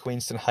side of where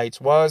Queenston Heights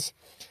was.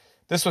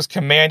 This was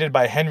commanded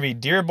by Henry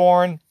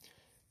Dearborn.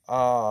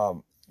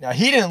 Now,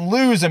 he didn't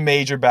lose a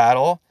major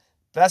battle.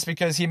 That's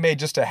because he made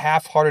just a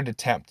half-hearted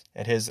attempt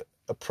at his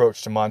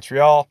approach to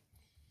Montreal.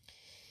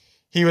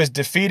 He was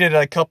defeated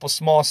at a couple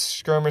small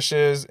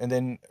skirmishes, and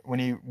then when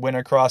he went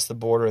across the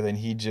border, then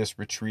he just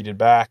retreated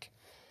back.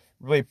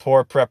 Really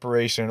poor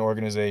preparation and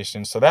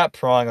organization. So that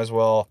prong as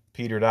well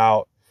petered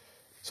out.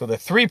 So the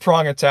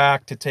three-prong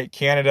attack to take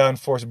Canada and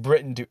force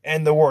Britain to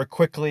end the war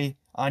quickly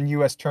on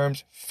U.S.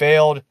 terms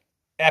failed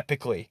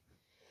epically.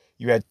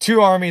 You had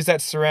two armies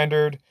that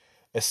surrendered,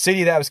 a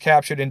city that was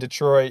captured in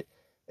Detroit,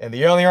 and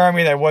the only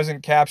army that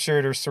wasn't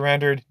captured or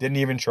surrendered didn't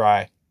even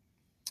try.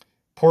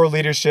 Poor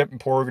leadership and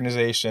poor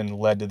organization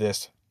led to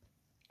this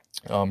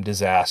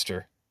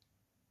disaster.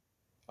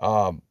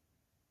 So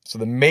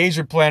the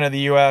major plan of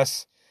the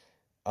U.S.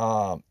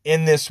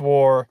 In this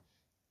war,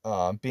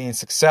 being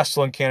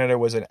successful in Canada,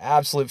 was an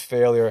absolute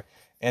failure.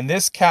 And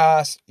this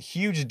cast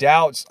huge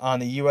doubts on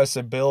the U.S.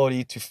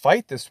 ability to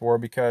fight this war,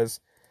 because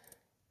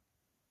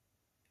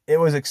it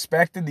was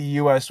expected the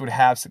U.S. would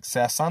have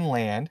success on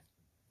land,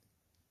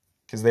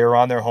 because they were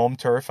on their home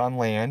turf on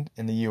land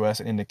in the U.S.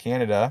 and into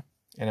Canada.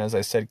 And as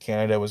I said,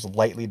 Canada was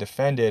lightly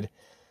defended.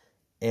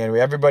 And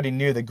everybody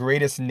knew the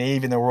greatest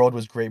navy in the world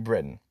was Great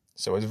Britain.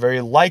 So it was very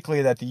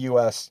likely that the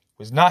U.S.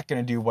 was not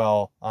going to do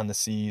well on the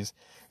seas.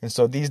 And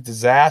so these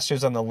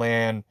disasters on the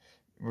land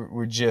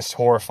were just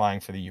horrifying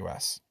for the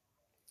U.S.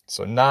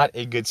 So not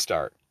a good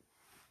start.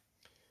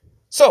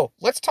 So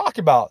let's talk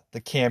about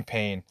the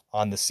campaign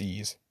on the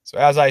seas. So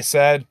as I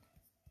said,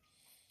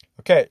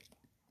 okay,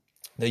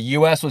 the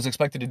U.S. was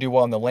expected to do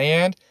well on the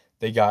land.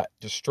 They got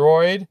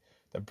destroyed.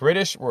 The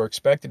British were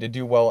expected to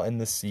do well in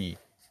the sea.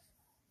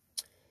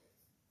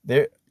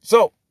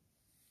 So,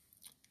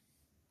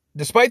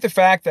 despite the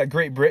fact that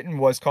Great Britain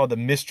was called the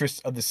mistress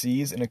of the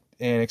seas and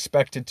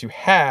expected to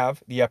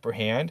have the upper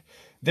hand,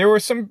 there were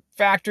some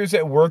factors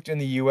that worked in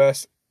the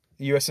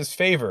U.S.'s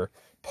favor.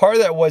 Part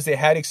of that was they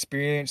had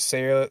experienced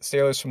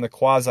sailors from the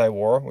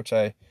Quasi-War, which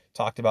I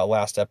talked about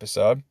last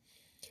episode.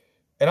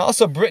 And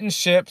also, Britain's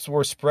ships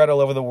were spread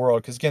all over the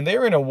world, because, again, they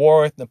were in a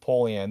war with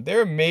Napoleon.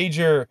 Their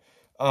major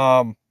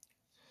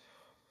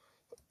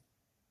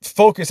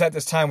focus at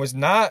this time was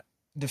not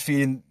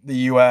defeating the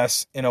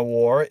U.S. in a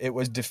war. It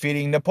was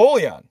defeating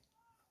Napoleon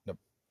in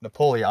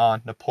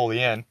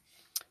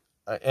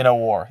a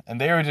war. And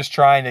they were just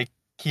trying to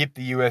keep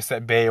the U.S.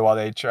 at bay while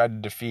they tried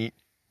to defeat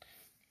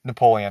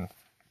Napoleon.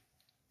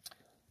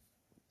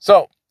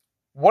 So,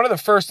 one of the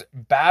first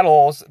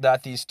battles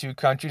that these two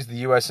countries, the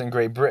U.S. and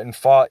Great Britain,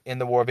 fought in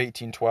the War of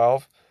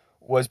 1812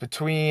 was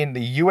between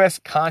the U.S.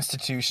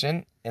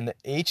 Constitution and the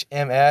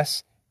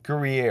HMS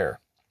Guerriere,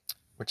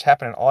 which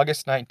happened on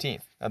August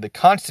 19th. Now, the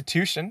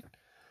Constitution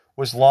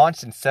was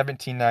launched in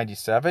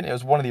 1797. It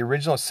was one of the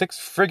original 6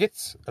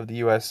 frigates of the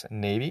U.S.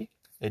 Navy.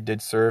 It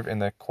did serve in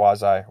the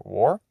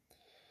Quasi-War.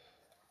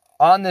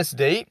 On this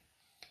date,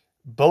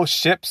 both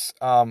ships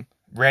not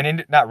ran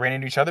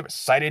into each other, but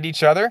sighted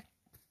each other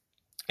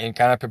and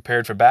kind of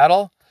prepared for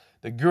battle.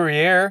 The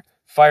Guerriere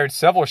fired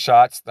several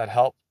shots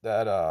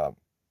that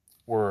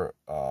were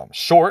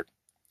short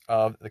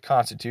of the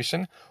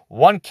Constitution.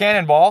 One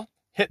cannonball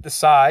hit the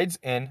sides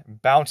and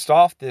bounced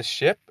off this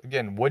ship,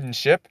 again, wooden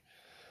ship.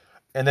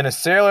 And then a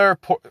sailor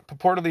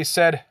purportedly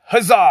said,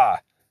 "Huzzah!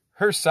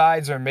 Her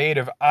sides are made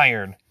of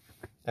iron."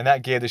 And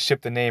that gave the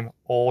ship the name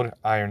Old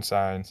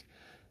Ironsides.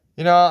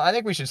 You know, I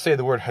think we should say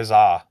the word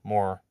huzzah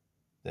more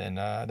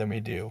than we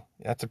do.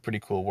 That's a pretty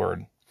cool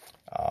word.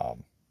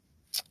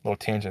 Little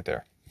tangent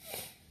there.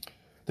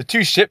 The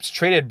two ships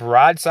traded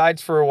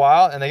broadsides for a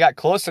while, and they got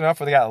close enough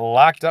where they got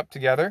locked up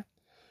together.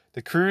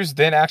 The crews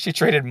then actually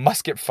traded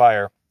musket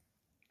fire.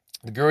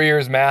 The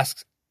Guerriere's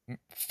mast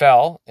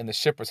fell, and the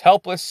ship was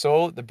helpless,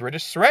 so the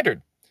British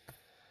surrendered.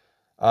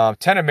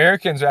 10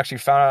 Americans were actually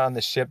found on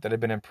the ship that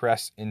had been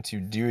impressed into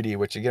duty,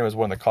 which again was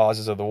one of the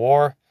causes of the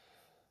war.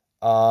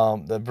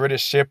 The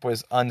British ship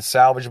was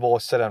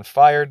unsalvageable, set on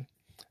fire,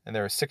 and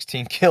there were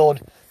 16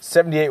 killed,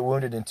 78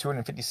 wounded, and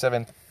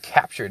 257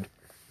 captured.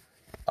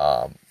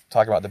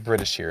 Talk about the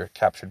British here,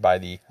 captured by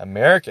the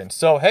Americans.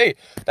 So, hey,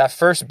 that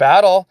first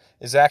battle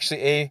is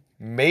actually a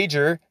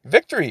major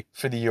victory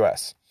for the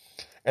U.S.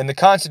 And the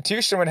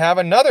Constitution would have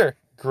another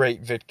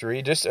great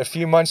victory just a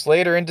few months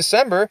later in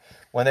December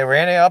when they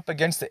ran up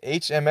against the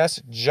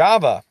HMS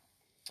Java.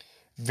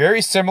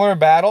 Very similar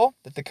battle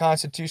that the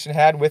Constitution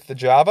had with the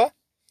Java.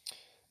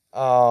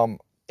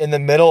 In the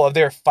middle of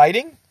their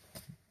fighting,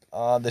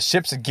 the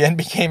ships again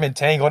became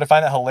entangled. I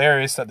find that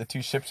hilarious that the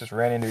two ships just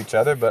ran into each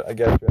other, but I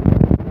guess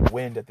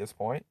wind at this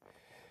point.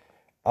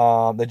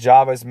 The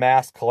Java's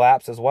mast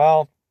collapsed as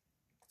well.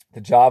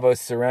 The Java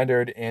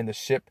surrendered and the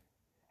ship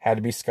had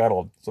to be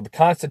scuttled. So the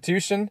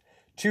Constitution,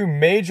 2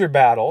 major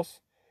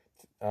battles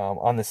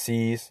on the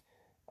seas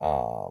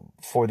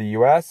for the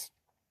U.S.,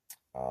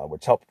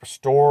 which helped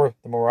restore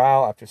the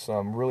morale after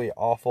some really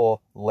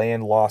awful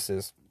land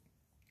losses.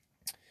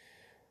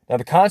 Now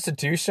the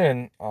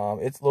Constitution,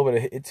 it's a little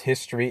bit of its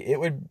history.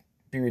 It would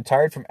be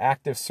retired from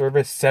active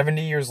service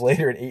 70 years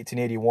later in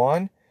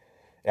 1881.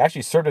 It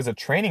actually served as a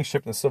training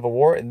ship in the Civil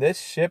War, and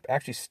this ship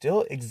actually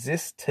still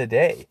exists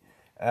today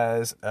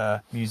as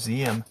a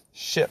museum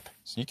ship.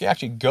 So you can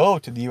actually go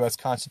to the U.S.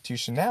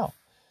 Constitution now,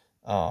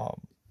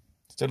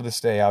 still to this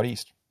day out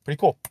east. Pretty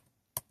cool.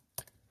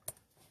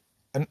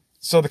 And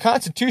so the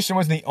Constitution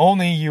was the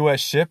only U.S.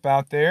 ship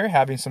out there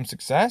having some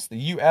success.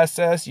 The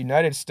USS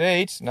United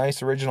States,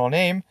 nice original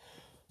name,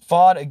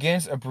 fought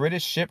against a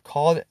British ship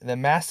called the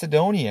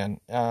Macedonian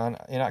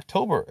in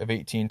October of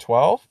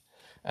 1812.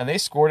 And they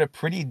scored a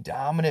pretty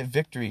dominant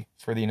victory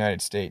for the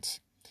United States.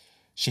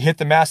 She hit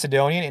the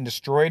Macedonian and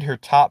destroyed her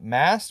top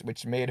mast,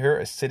 which made her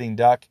a sitting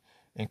duck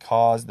and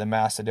caused the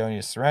Macedonian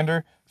to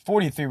surrender.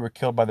 43 were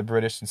killed by the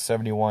British and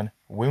 71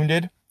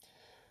 wounded.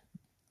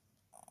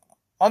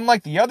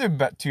 Unlike the other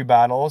 2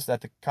 battles that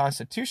the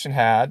Constitution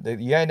had,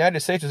 the United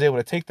States was able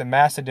to take the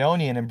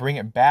Macedonian and bring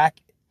it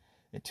back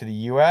to the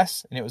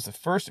U.S., and it was the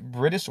first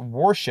British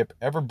warship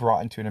ever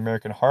brought into an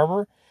American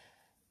harbor.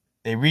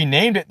 They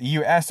renamed it the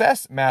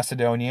USS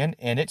Macedonian,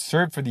 and it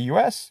served for the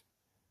U.S.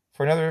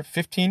 for another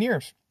 15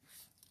 years.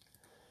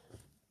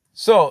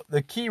 So,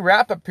 the key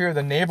wrap-up here of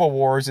the naval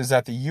wars is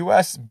that the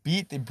U.S.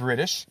 beat the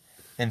British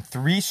in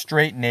 3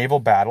 straight naval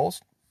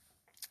battles.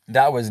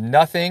 That was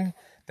nothing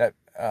that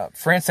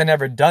France had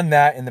never done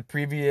that in the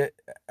previous,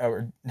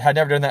 or had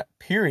never done that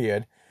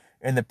period.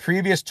 In the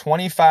previous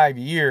 25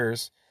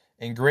 years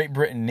in Great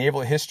Britain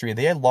naval history,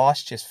 they had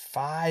lost just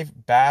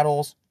 5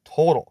 battles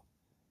total.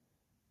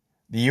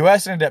 The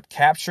U.S. ended up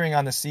capturing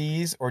on the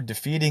seas or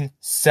defeating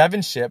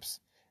 7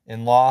 ships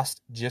and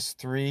lost just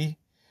 3.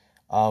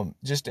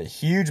 Just a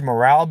huge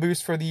morale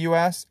boost for the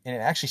U.S. and it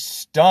actually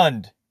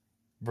stunned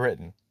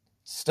Britain.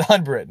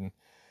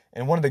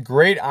 And one of the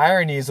great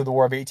ironies of the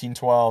War of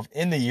 1812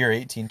 in the year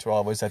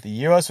 1812 was that the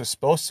U.S. was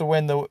supposed to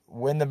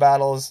win the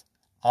battles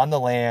on the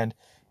land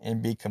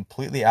and be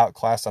completely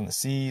outclassed on the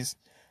seas,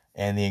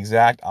 and the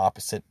exact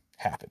opposite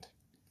happened.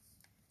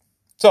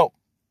 So,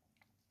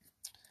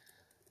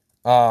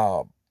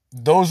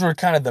 those were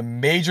kind of the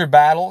major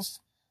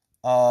battles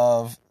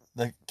of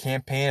the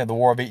campaign of the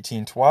War of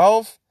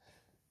 1812.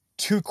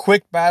 2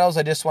 quick battles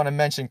I just want to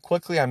mention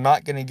quickly. I'm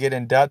not going to get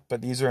in depth,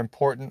 but these are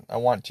important. I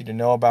want you to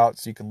know about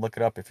so you can look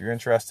it up if you're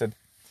interested.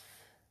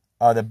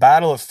 The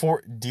Battle of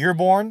Fort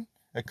Dearborn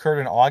occurred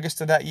in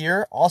August of that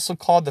year, also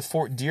called the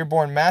Fort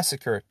Dearborn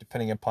Massacre,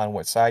 depending upon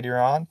what side you're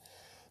on.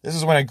 This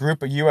is when a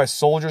group of U.S.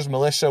 soldiers,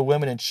 militia,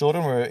 women, and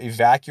children were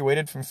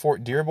evacuated from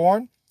Fort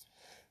Dearborn.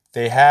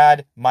 They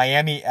had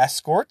Miami tribe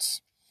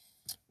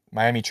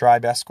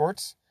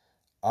escorts.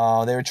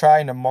 They were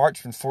trying to march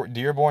from Fort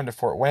Dearborn to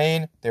Fort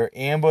Wayne. They were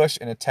ambushed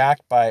and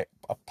attacked by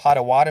a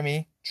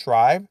Potawatomi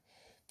tribe.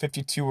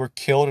 52 were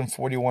killed and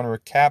 41 were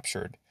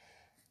captured.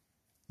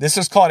 This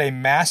is called a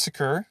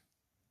massacre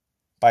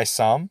by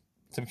some,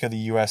 typically the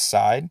U.S.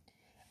 side,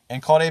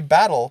 and called a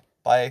battle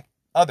by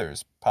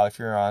others, probably if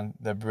you're on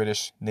the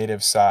British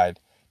native side.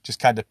 Just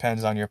kind of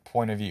depends on your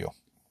point of view.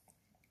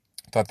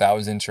 Thought that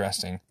was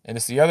interesting. And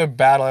it's the other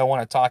battle I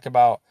want to talk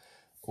about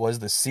was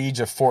the siege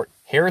of Fort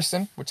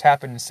Harrison, which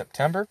happened in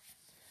September.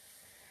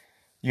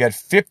 You had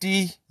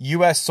 50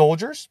 U.S.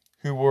 soldiers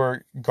who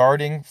were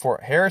guarding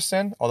Fort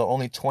Harrison, although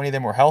only 20 of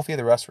them were healthy,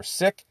 the rest were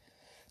sick.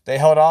 They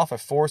held off a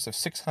force of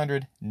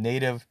 600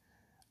 native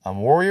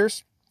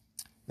warriors.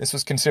 This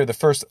was considered the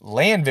first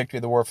land victory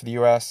of the war for the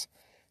U.S.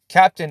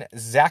 Captain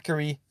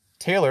Zachary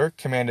Taylor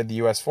commanded the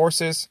U.S.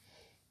 forces.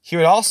 He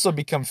would also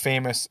become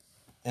famous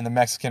in the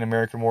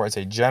Mexican-American War as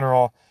a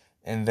general,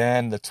 and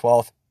then the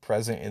 12th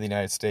president of the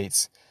United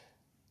States.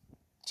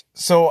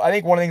 So I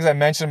think one of the things I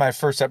mentioned in my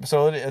first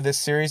episode of this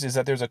series is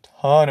that there's a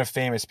ton of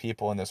famous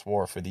people in this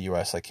war for the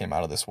U.S. that came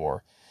out of this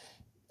war.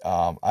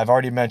 I've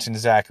already mentioned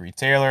Zachary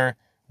Taylor,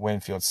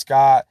 Winfield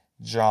Scott,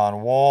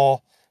 John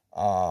Wall.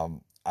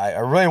 I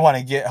really want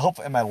to get,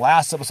 hopefully in my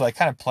last episode, I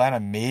kind of plan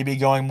on maybe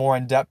going more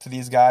in depth to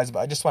these guys, but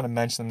I just want to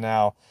mention them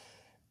now.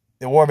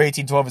 The War of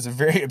 1812 is a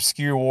very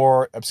obscure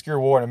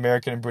war in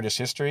American and British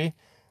history.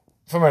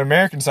 From an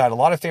American side, a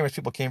lot of famous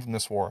people came from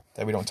this war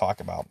that we don't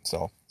talk about.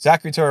 So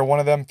Zachary Taylor, one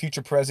of them,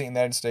 future president of the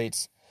United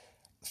States,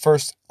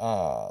 first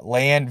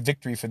land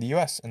victory for the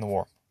U.S. in the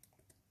war.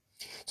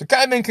 So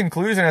kind of in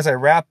conclusion, as I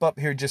wrap up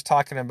here, just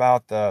talking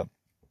about the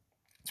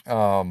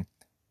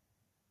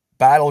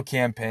battle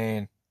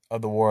campaign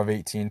of the War of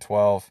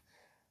 1812.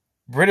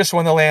 British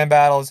won the land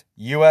battles,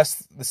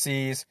 U.S. the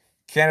seas.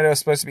 Canada was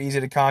supposed to be easy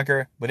to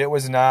conquer, but it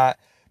was not.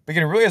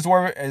 Beginning really as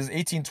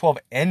 1812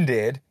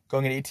 ended,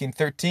 going into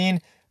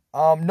 1813,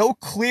 no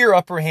clear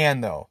upper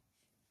hand, though,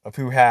 of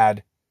who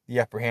had the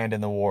upper hand in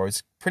the war.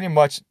 It's pretty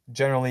much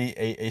generally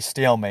a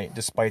stalemate,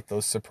 despite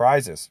those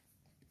surprises.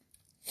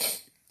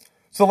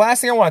 So the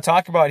last thing I want to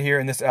talk about here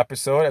in this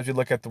episode, as we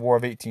look at the War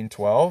of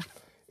 1812,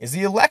 is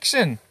the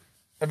election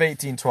of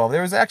 1812.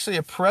 There was actually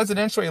a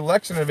presidential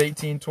election of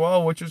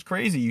 1812, which was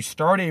crazy. You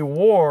start a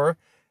war,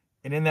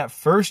 and in that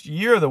first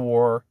year of the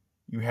war,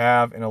 you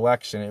have an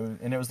election.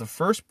 And it was the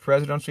first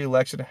presidential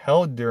election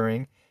held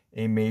during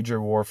a major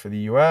war for the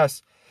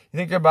U.S. You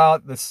think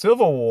about the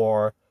Civil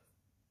War,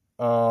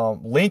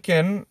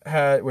 Lincoln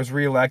was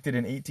reelected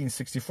in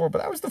 1864,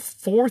 but that was the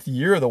fourth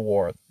year of the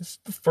war. This is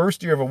the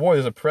first year of a war.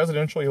 There's a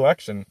presidential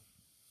election.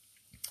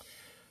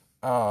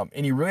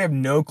 And you really have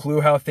no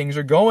clue how things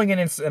are going. And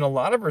in a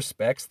lot of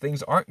respects,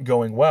 things aren't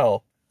going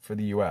well for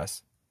the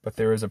U.S., but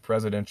there is a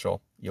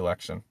presidential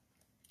election.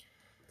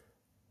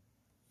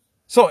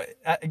 So,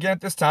 again,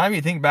 at this time,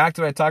 you think back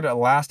to what I talked about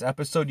last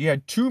episode, you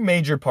had two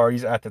major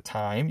parties at the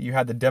time. You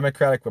had the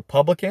Democratic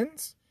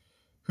Republicans,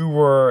 who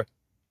were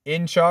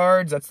in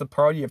charge. That's the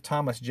party of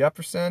Thomas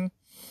Jefferson.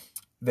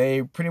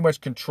 They pretty much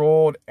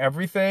controlled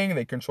everything.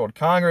 They controlled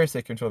Congress.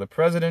 They controlled the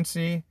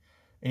presidency.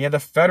 And you had the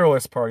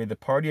Federalist Party, the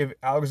party of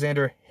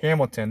Alexander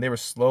Hamilton. They were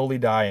slowly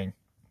dying.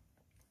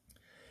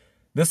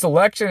 This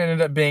election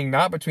ended up being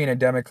not between a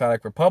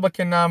Democratic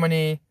Republican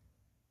nominee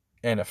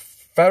and a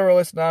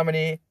Federalist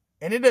nominee.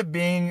 It ended up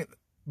being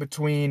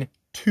between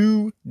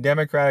two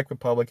Democratic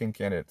Republican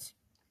candidates.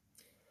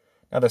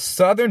 Now, the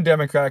Southern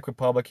Democratic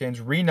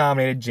Republicans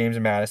renominated James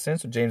Madison.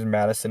 So James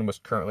Madison was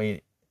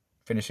currently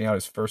finishing out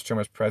his first term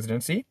as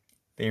presidency.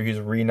 He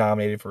was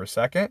renominated for a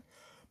second.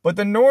 But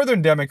the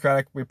Northern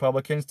Democratic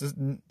Republicans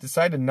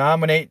decided to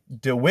nominate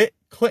DeWitt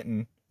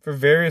Clinton for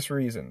various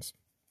reasons.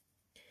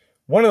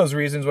 One of those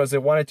reasons was they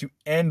wanted to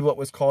end what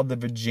was called the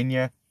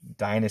Virginia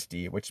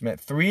dynasty, which meant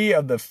 3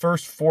 of the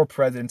first 4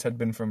 presidents had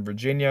been from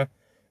Virginia,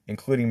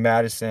 including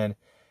Madison,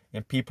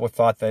 and people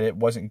thought that it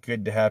wasn't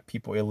good to have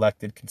people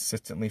elected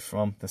consistently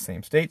from the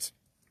same states.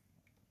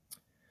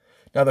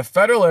 Now, the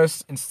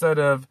Federalists, instead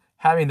of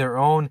having their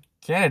own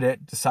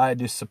candidate, decided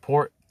to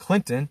support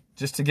Clinton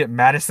just to get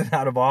Madison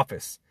out of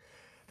office.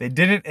 They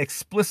didn't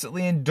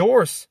explicitly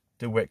endorse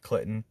DeWitt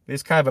Clinton. They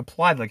just kind of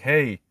applied like,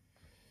 hey,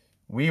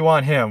 we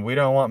want him. We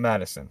don't want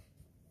Madison.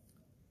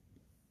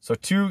 So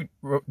 2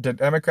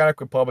 Democratic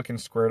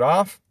Republicans squared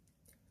off.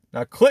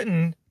 Now,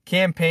 Clinton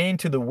campaigned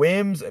to the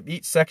whims of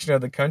each section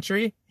of the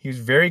country. He was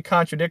very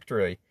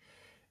contradictory.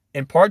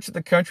 In parts of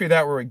the country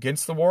that were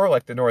against the war,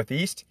 like the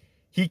Northeast,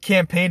 he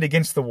campaigned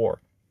against the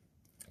war.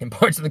 In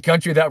parts of the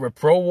country that were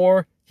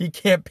pro-war, he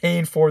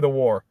campaigned for the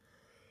war.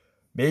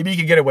 Maybe you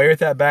could get away with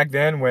that back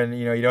then when,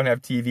 you don't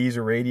have TVs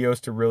or radios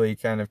to really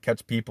kind of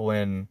catch people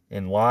in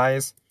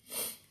lies.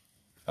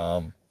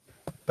 That's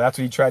what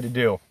he tried to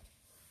do.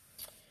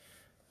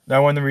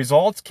 Now, when the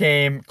results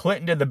came,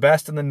 Clinton did the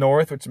best in the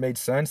North, which made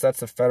sense. That's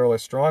the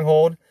Federalist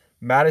stronghold.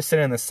 Madison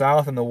in the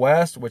South and the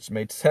West, which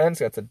made sense.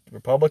 That's a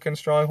Republican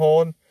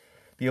stronghold.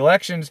 The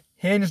elections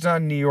hinged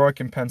on New York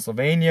and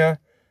Pennsylvania.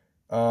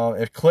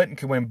 If Clinton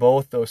could win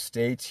both those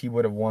states, he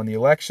would have won the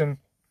election.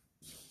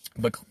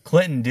 But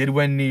Clinton did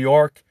win New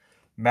York,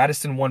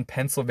 Madison won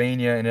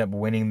Pennsylvania and ended up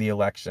winning the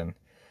election.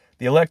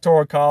 The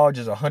Electoral College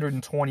is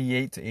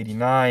 128 to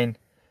 89.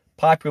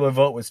 Popular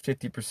vote was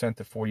 50%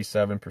 to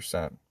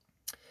 47%.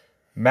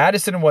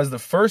 Madison was the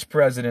first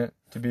president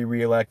to be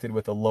reelected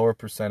with a lower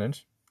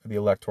percentage of the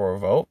electoral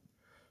vote.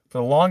 For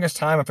the longest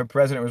time, if a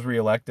president was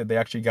reelected, they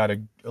actually got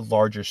a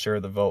larger share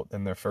of the vote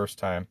than their first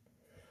time.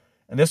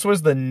 And this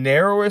was the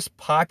narrowest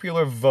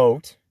popular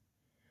vote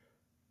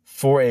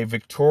for a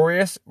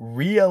victorious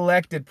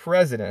reelected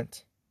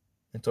president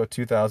until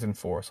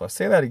 2004. So I'll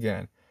say that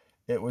again.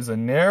 It was the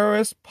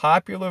narrowest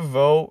popular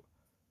vote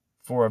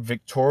for a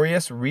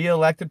victorious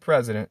reelected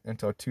president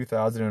until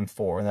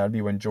 2004. And that would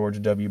be when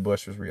George W.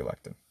 Bush was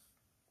reelected.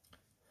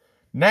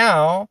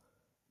 Now,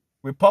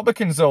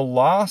 Republicans, though,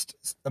 lost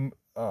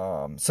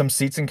some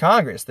seats in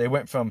Congress. They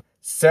went from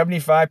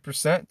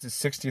 75% to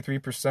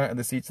 63% of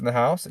the seats in the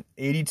House and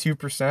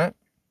 82%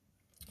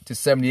 to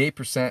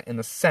 78% in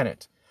the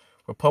Senate.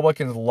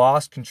 Republicans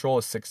lost control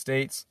of 6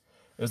 states.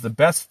 It was the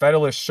best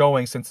Federalist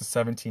showing since the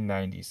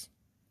 1790s.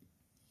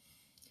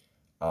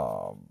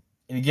 And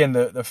again,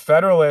 the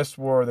Federalists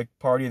were the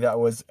party that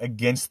was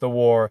against the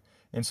war.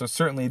 And so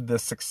certainly the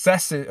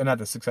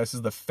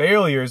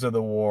failures of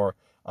the war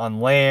on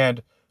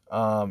land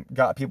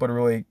got people to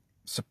really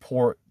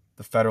support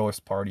the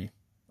Federalist Party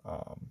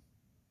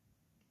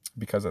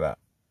because of that.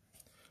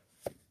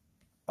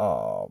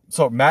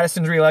 So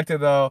Madison's reelected,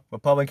 though.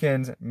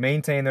 Republicans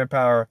maintain their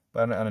power,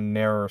 but on a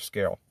narrower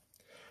scale.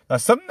 Now,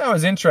 something that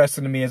was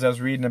interesting to me as I was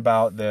reading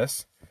about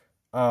this,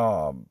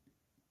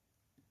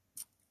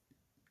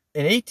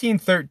 in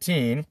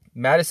 1813,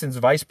 Madison's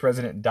vice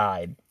president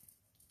died.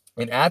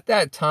 And at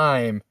that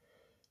time,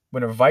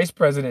 when a vice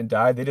president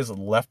died, they just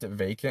left it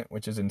vacant,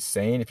 which is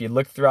insane. If you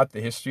look throughout the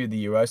history of the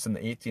U.S. in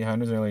the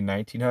 1800s and early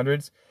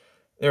 1900s,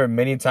 there were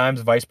many times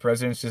vice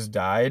presidents just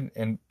died,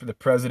 and the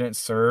president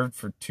served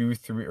for 2,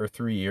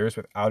 3 years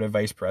without a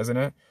vice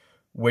president,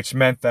 which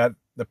meant that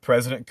the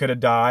president could have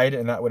died,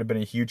 and that would have been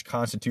a huge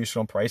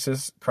constitutional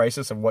crisis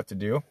of what to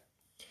do.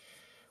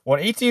 Well,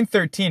 in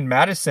 1813,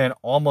 Madison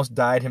almost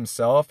died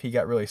himself. He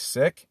got really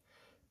sick,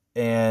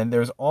 and there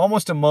was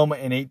almost a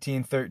moment in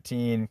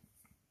 1813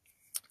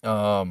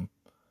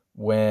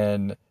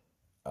 when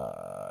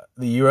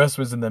the U.S.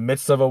 was in the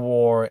midst of a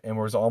war and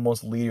was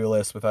almost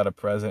leaderless without a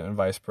president and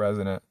vice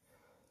president.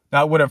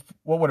 Now, what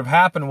would have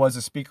happened was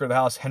the Speaker of the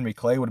House, Henry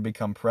Clay, would have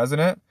become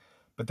president,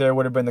 but there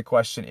would have been the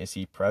question, is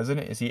he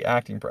president? Is he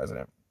acting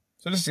president?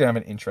 So this is kind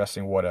of an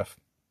interesting what if.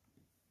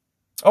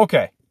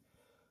 Okay.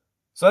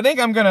 So I think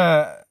I'm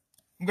gonna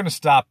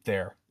stop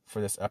there for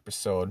this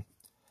episode.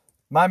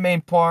 My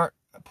main point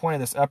of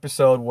this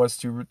episode was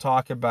to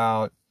talk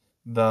about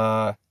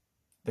the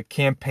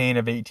campaign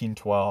of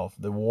 1812.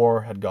 The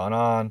war had gone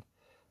on.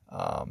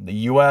 The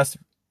U.S.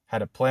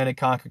 had a plan to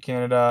conquer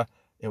Canada.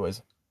 It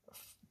was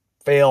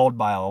failed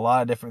by a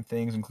lot of different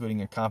things,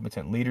 including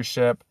incompetent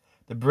leadership.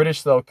 The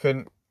British, though,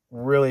 couldn't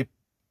really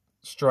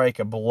strike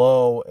a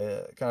blow,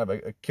 kind of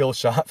a kill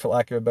shot, for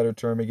lack of a better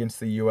term,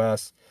 against the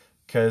U.S.,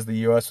 because the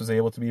U.S. was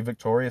able to be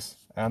victorious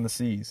on the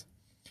seas.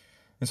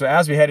 And so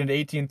as we head into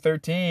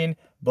 1813,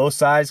 both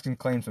sides can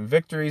claim some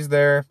victories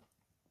there.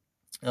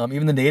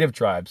 Even the native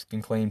tribes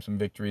can claim some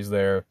victories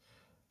there.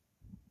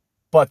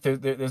 But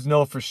there's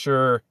no for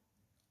sure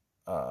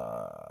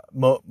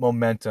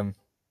momentum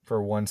for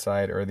one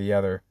side or the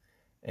other.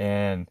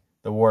 And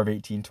the War of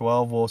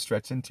 1812 will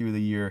stretch into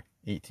the year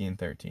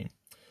 1813.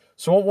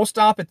 So we'll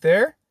stop it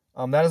there.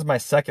 That is my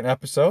second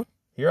episode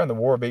here on the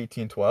War of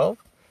 1812.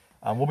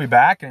 We'll be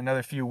back in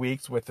another few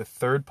weeks with the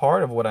third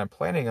part of what I'm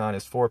planning on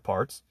is 4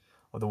 parts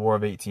of the War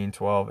of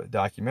 1812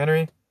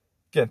 documentary.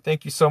 Again,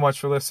 thank you so much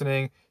for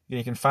listening.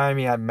 You can find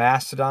me at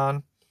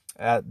Mastodon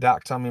at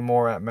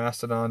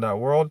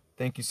DocTellMeMore@mastodon.world.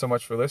 Thank you so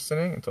much for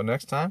listening. Until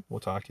next time, we'll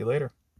talk to you later.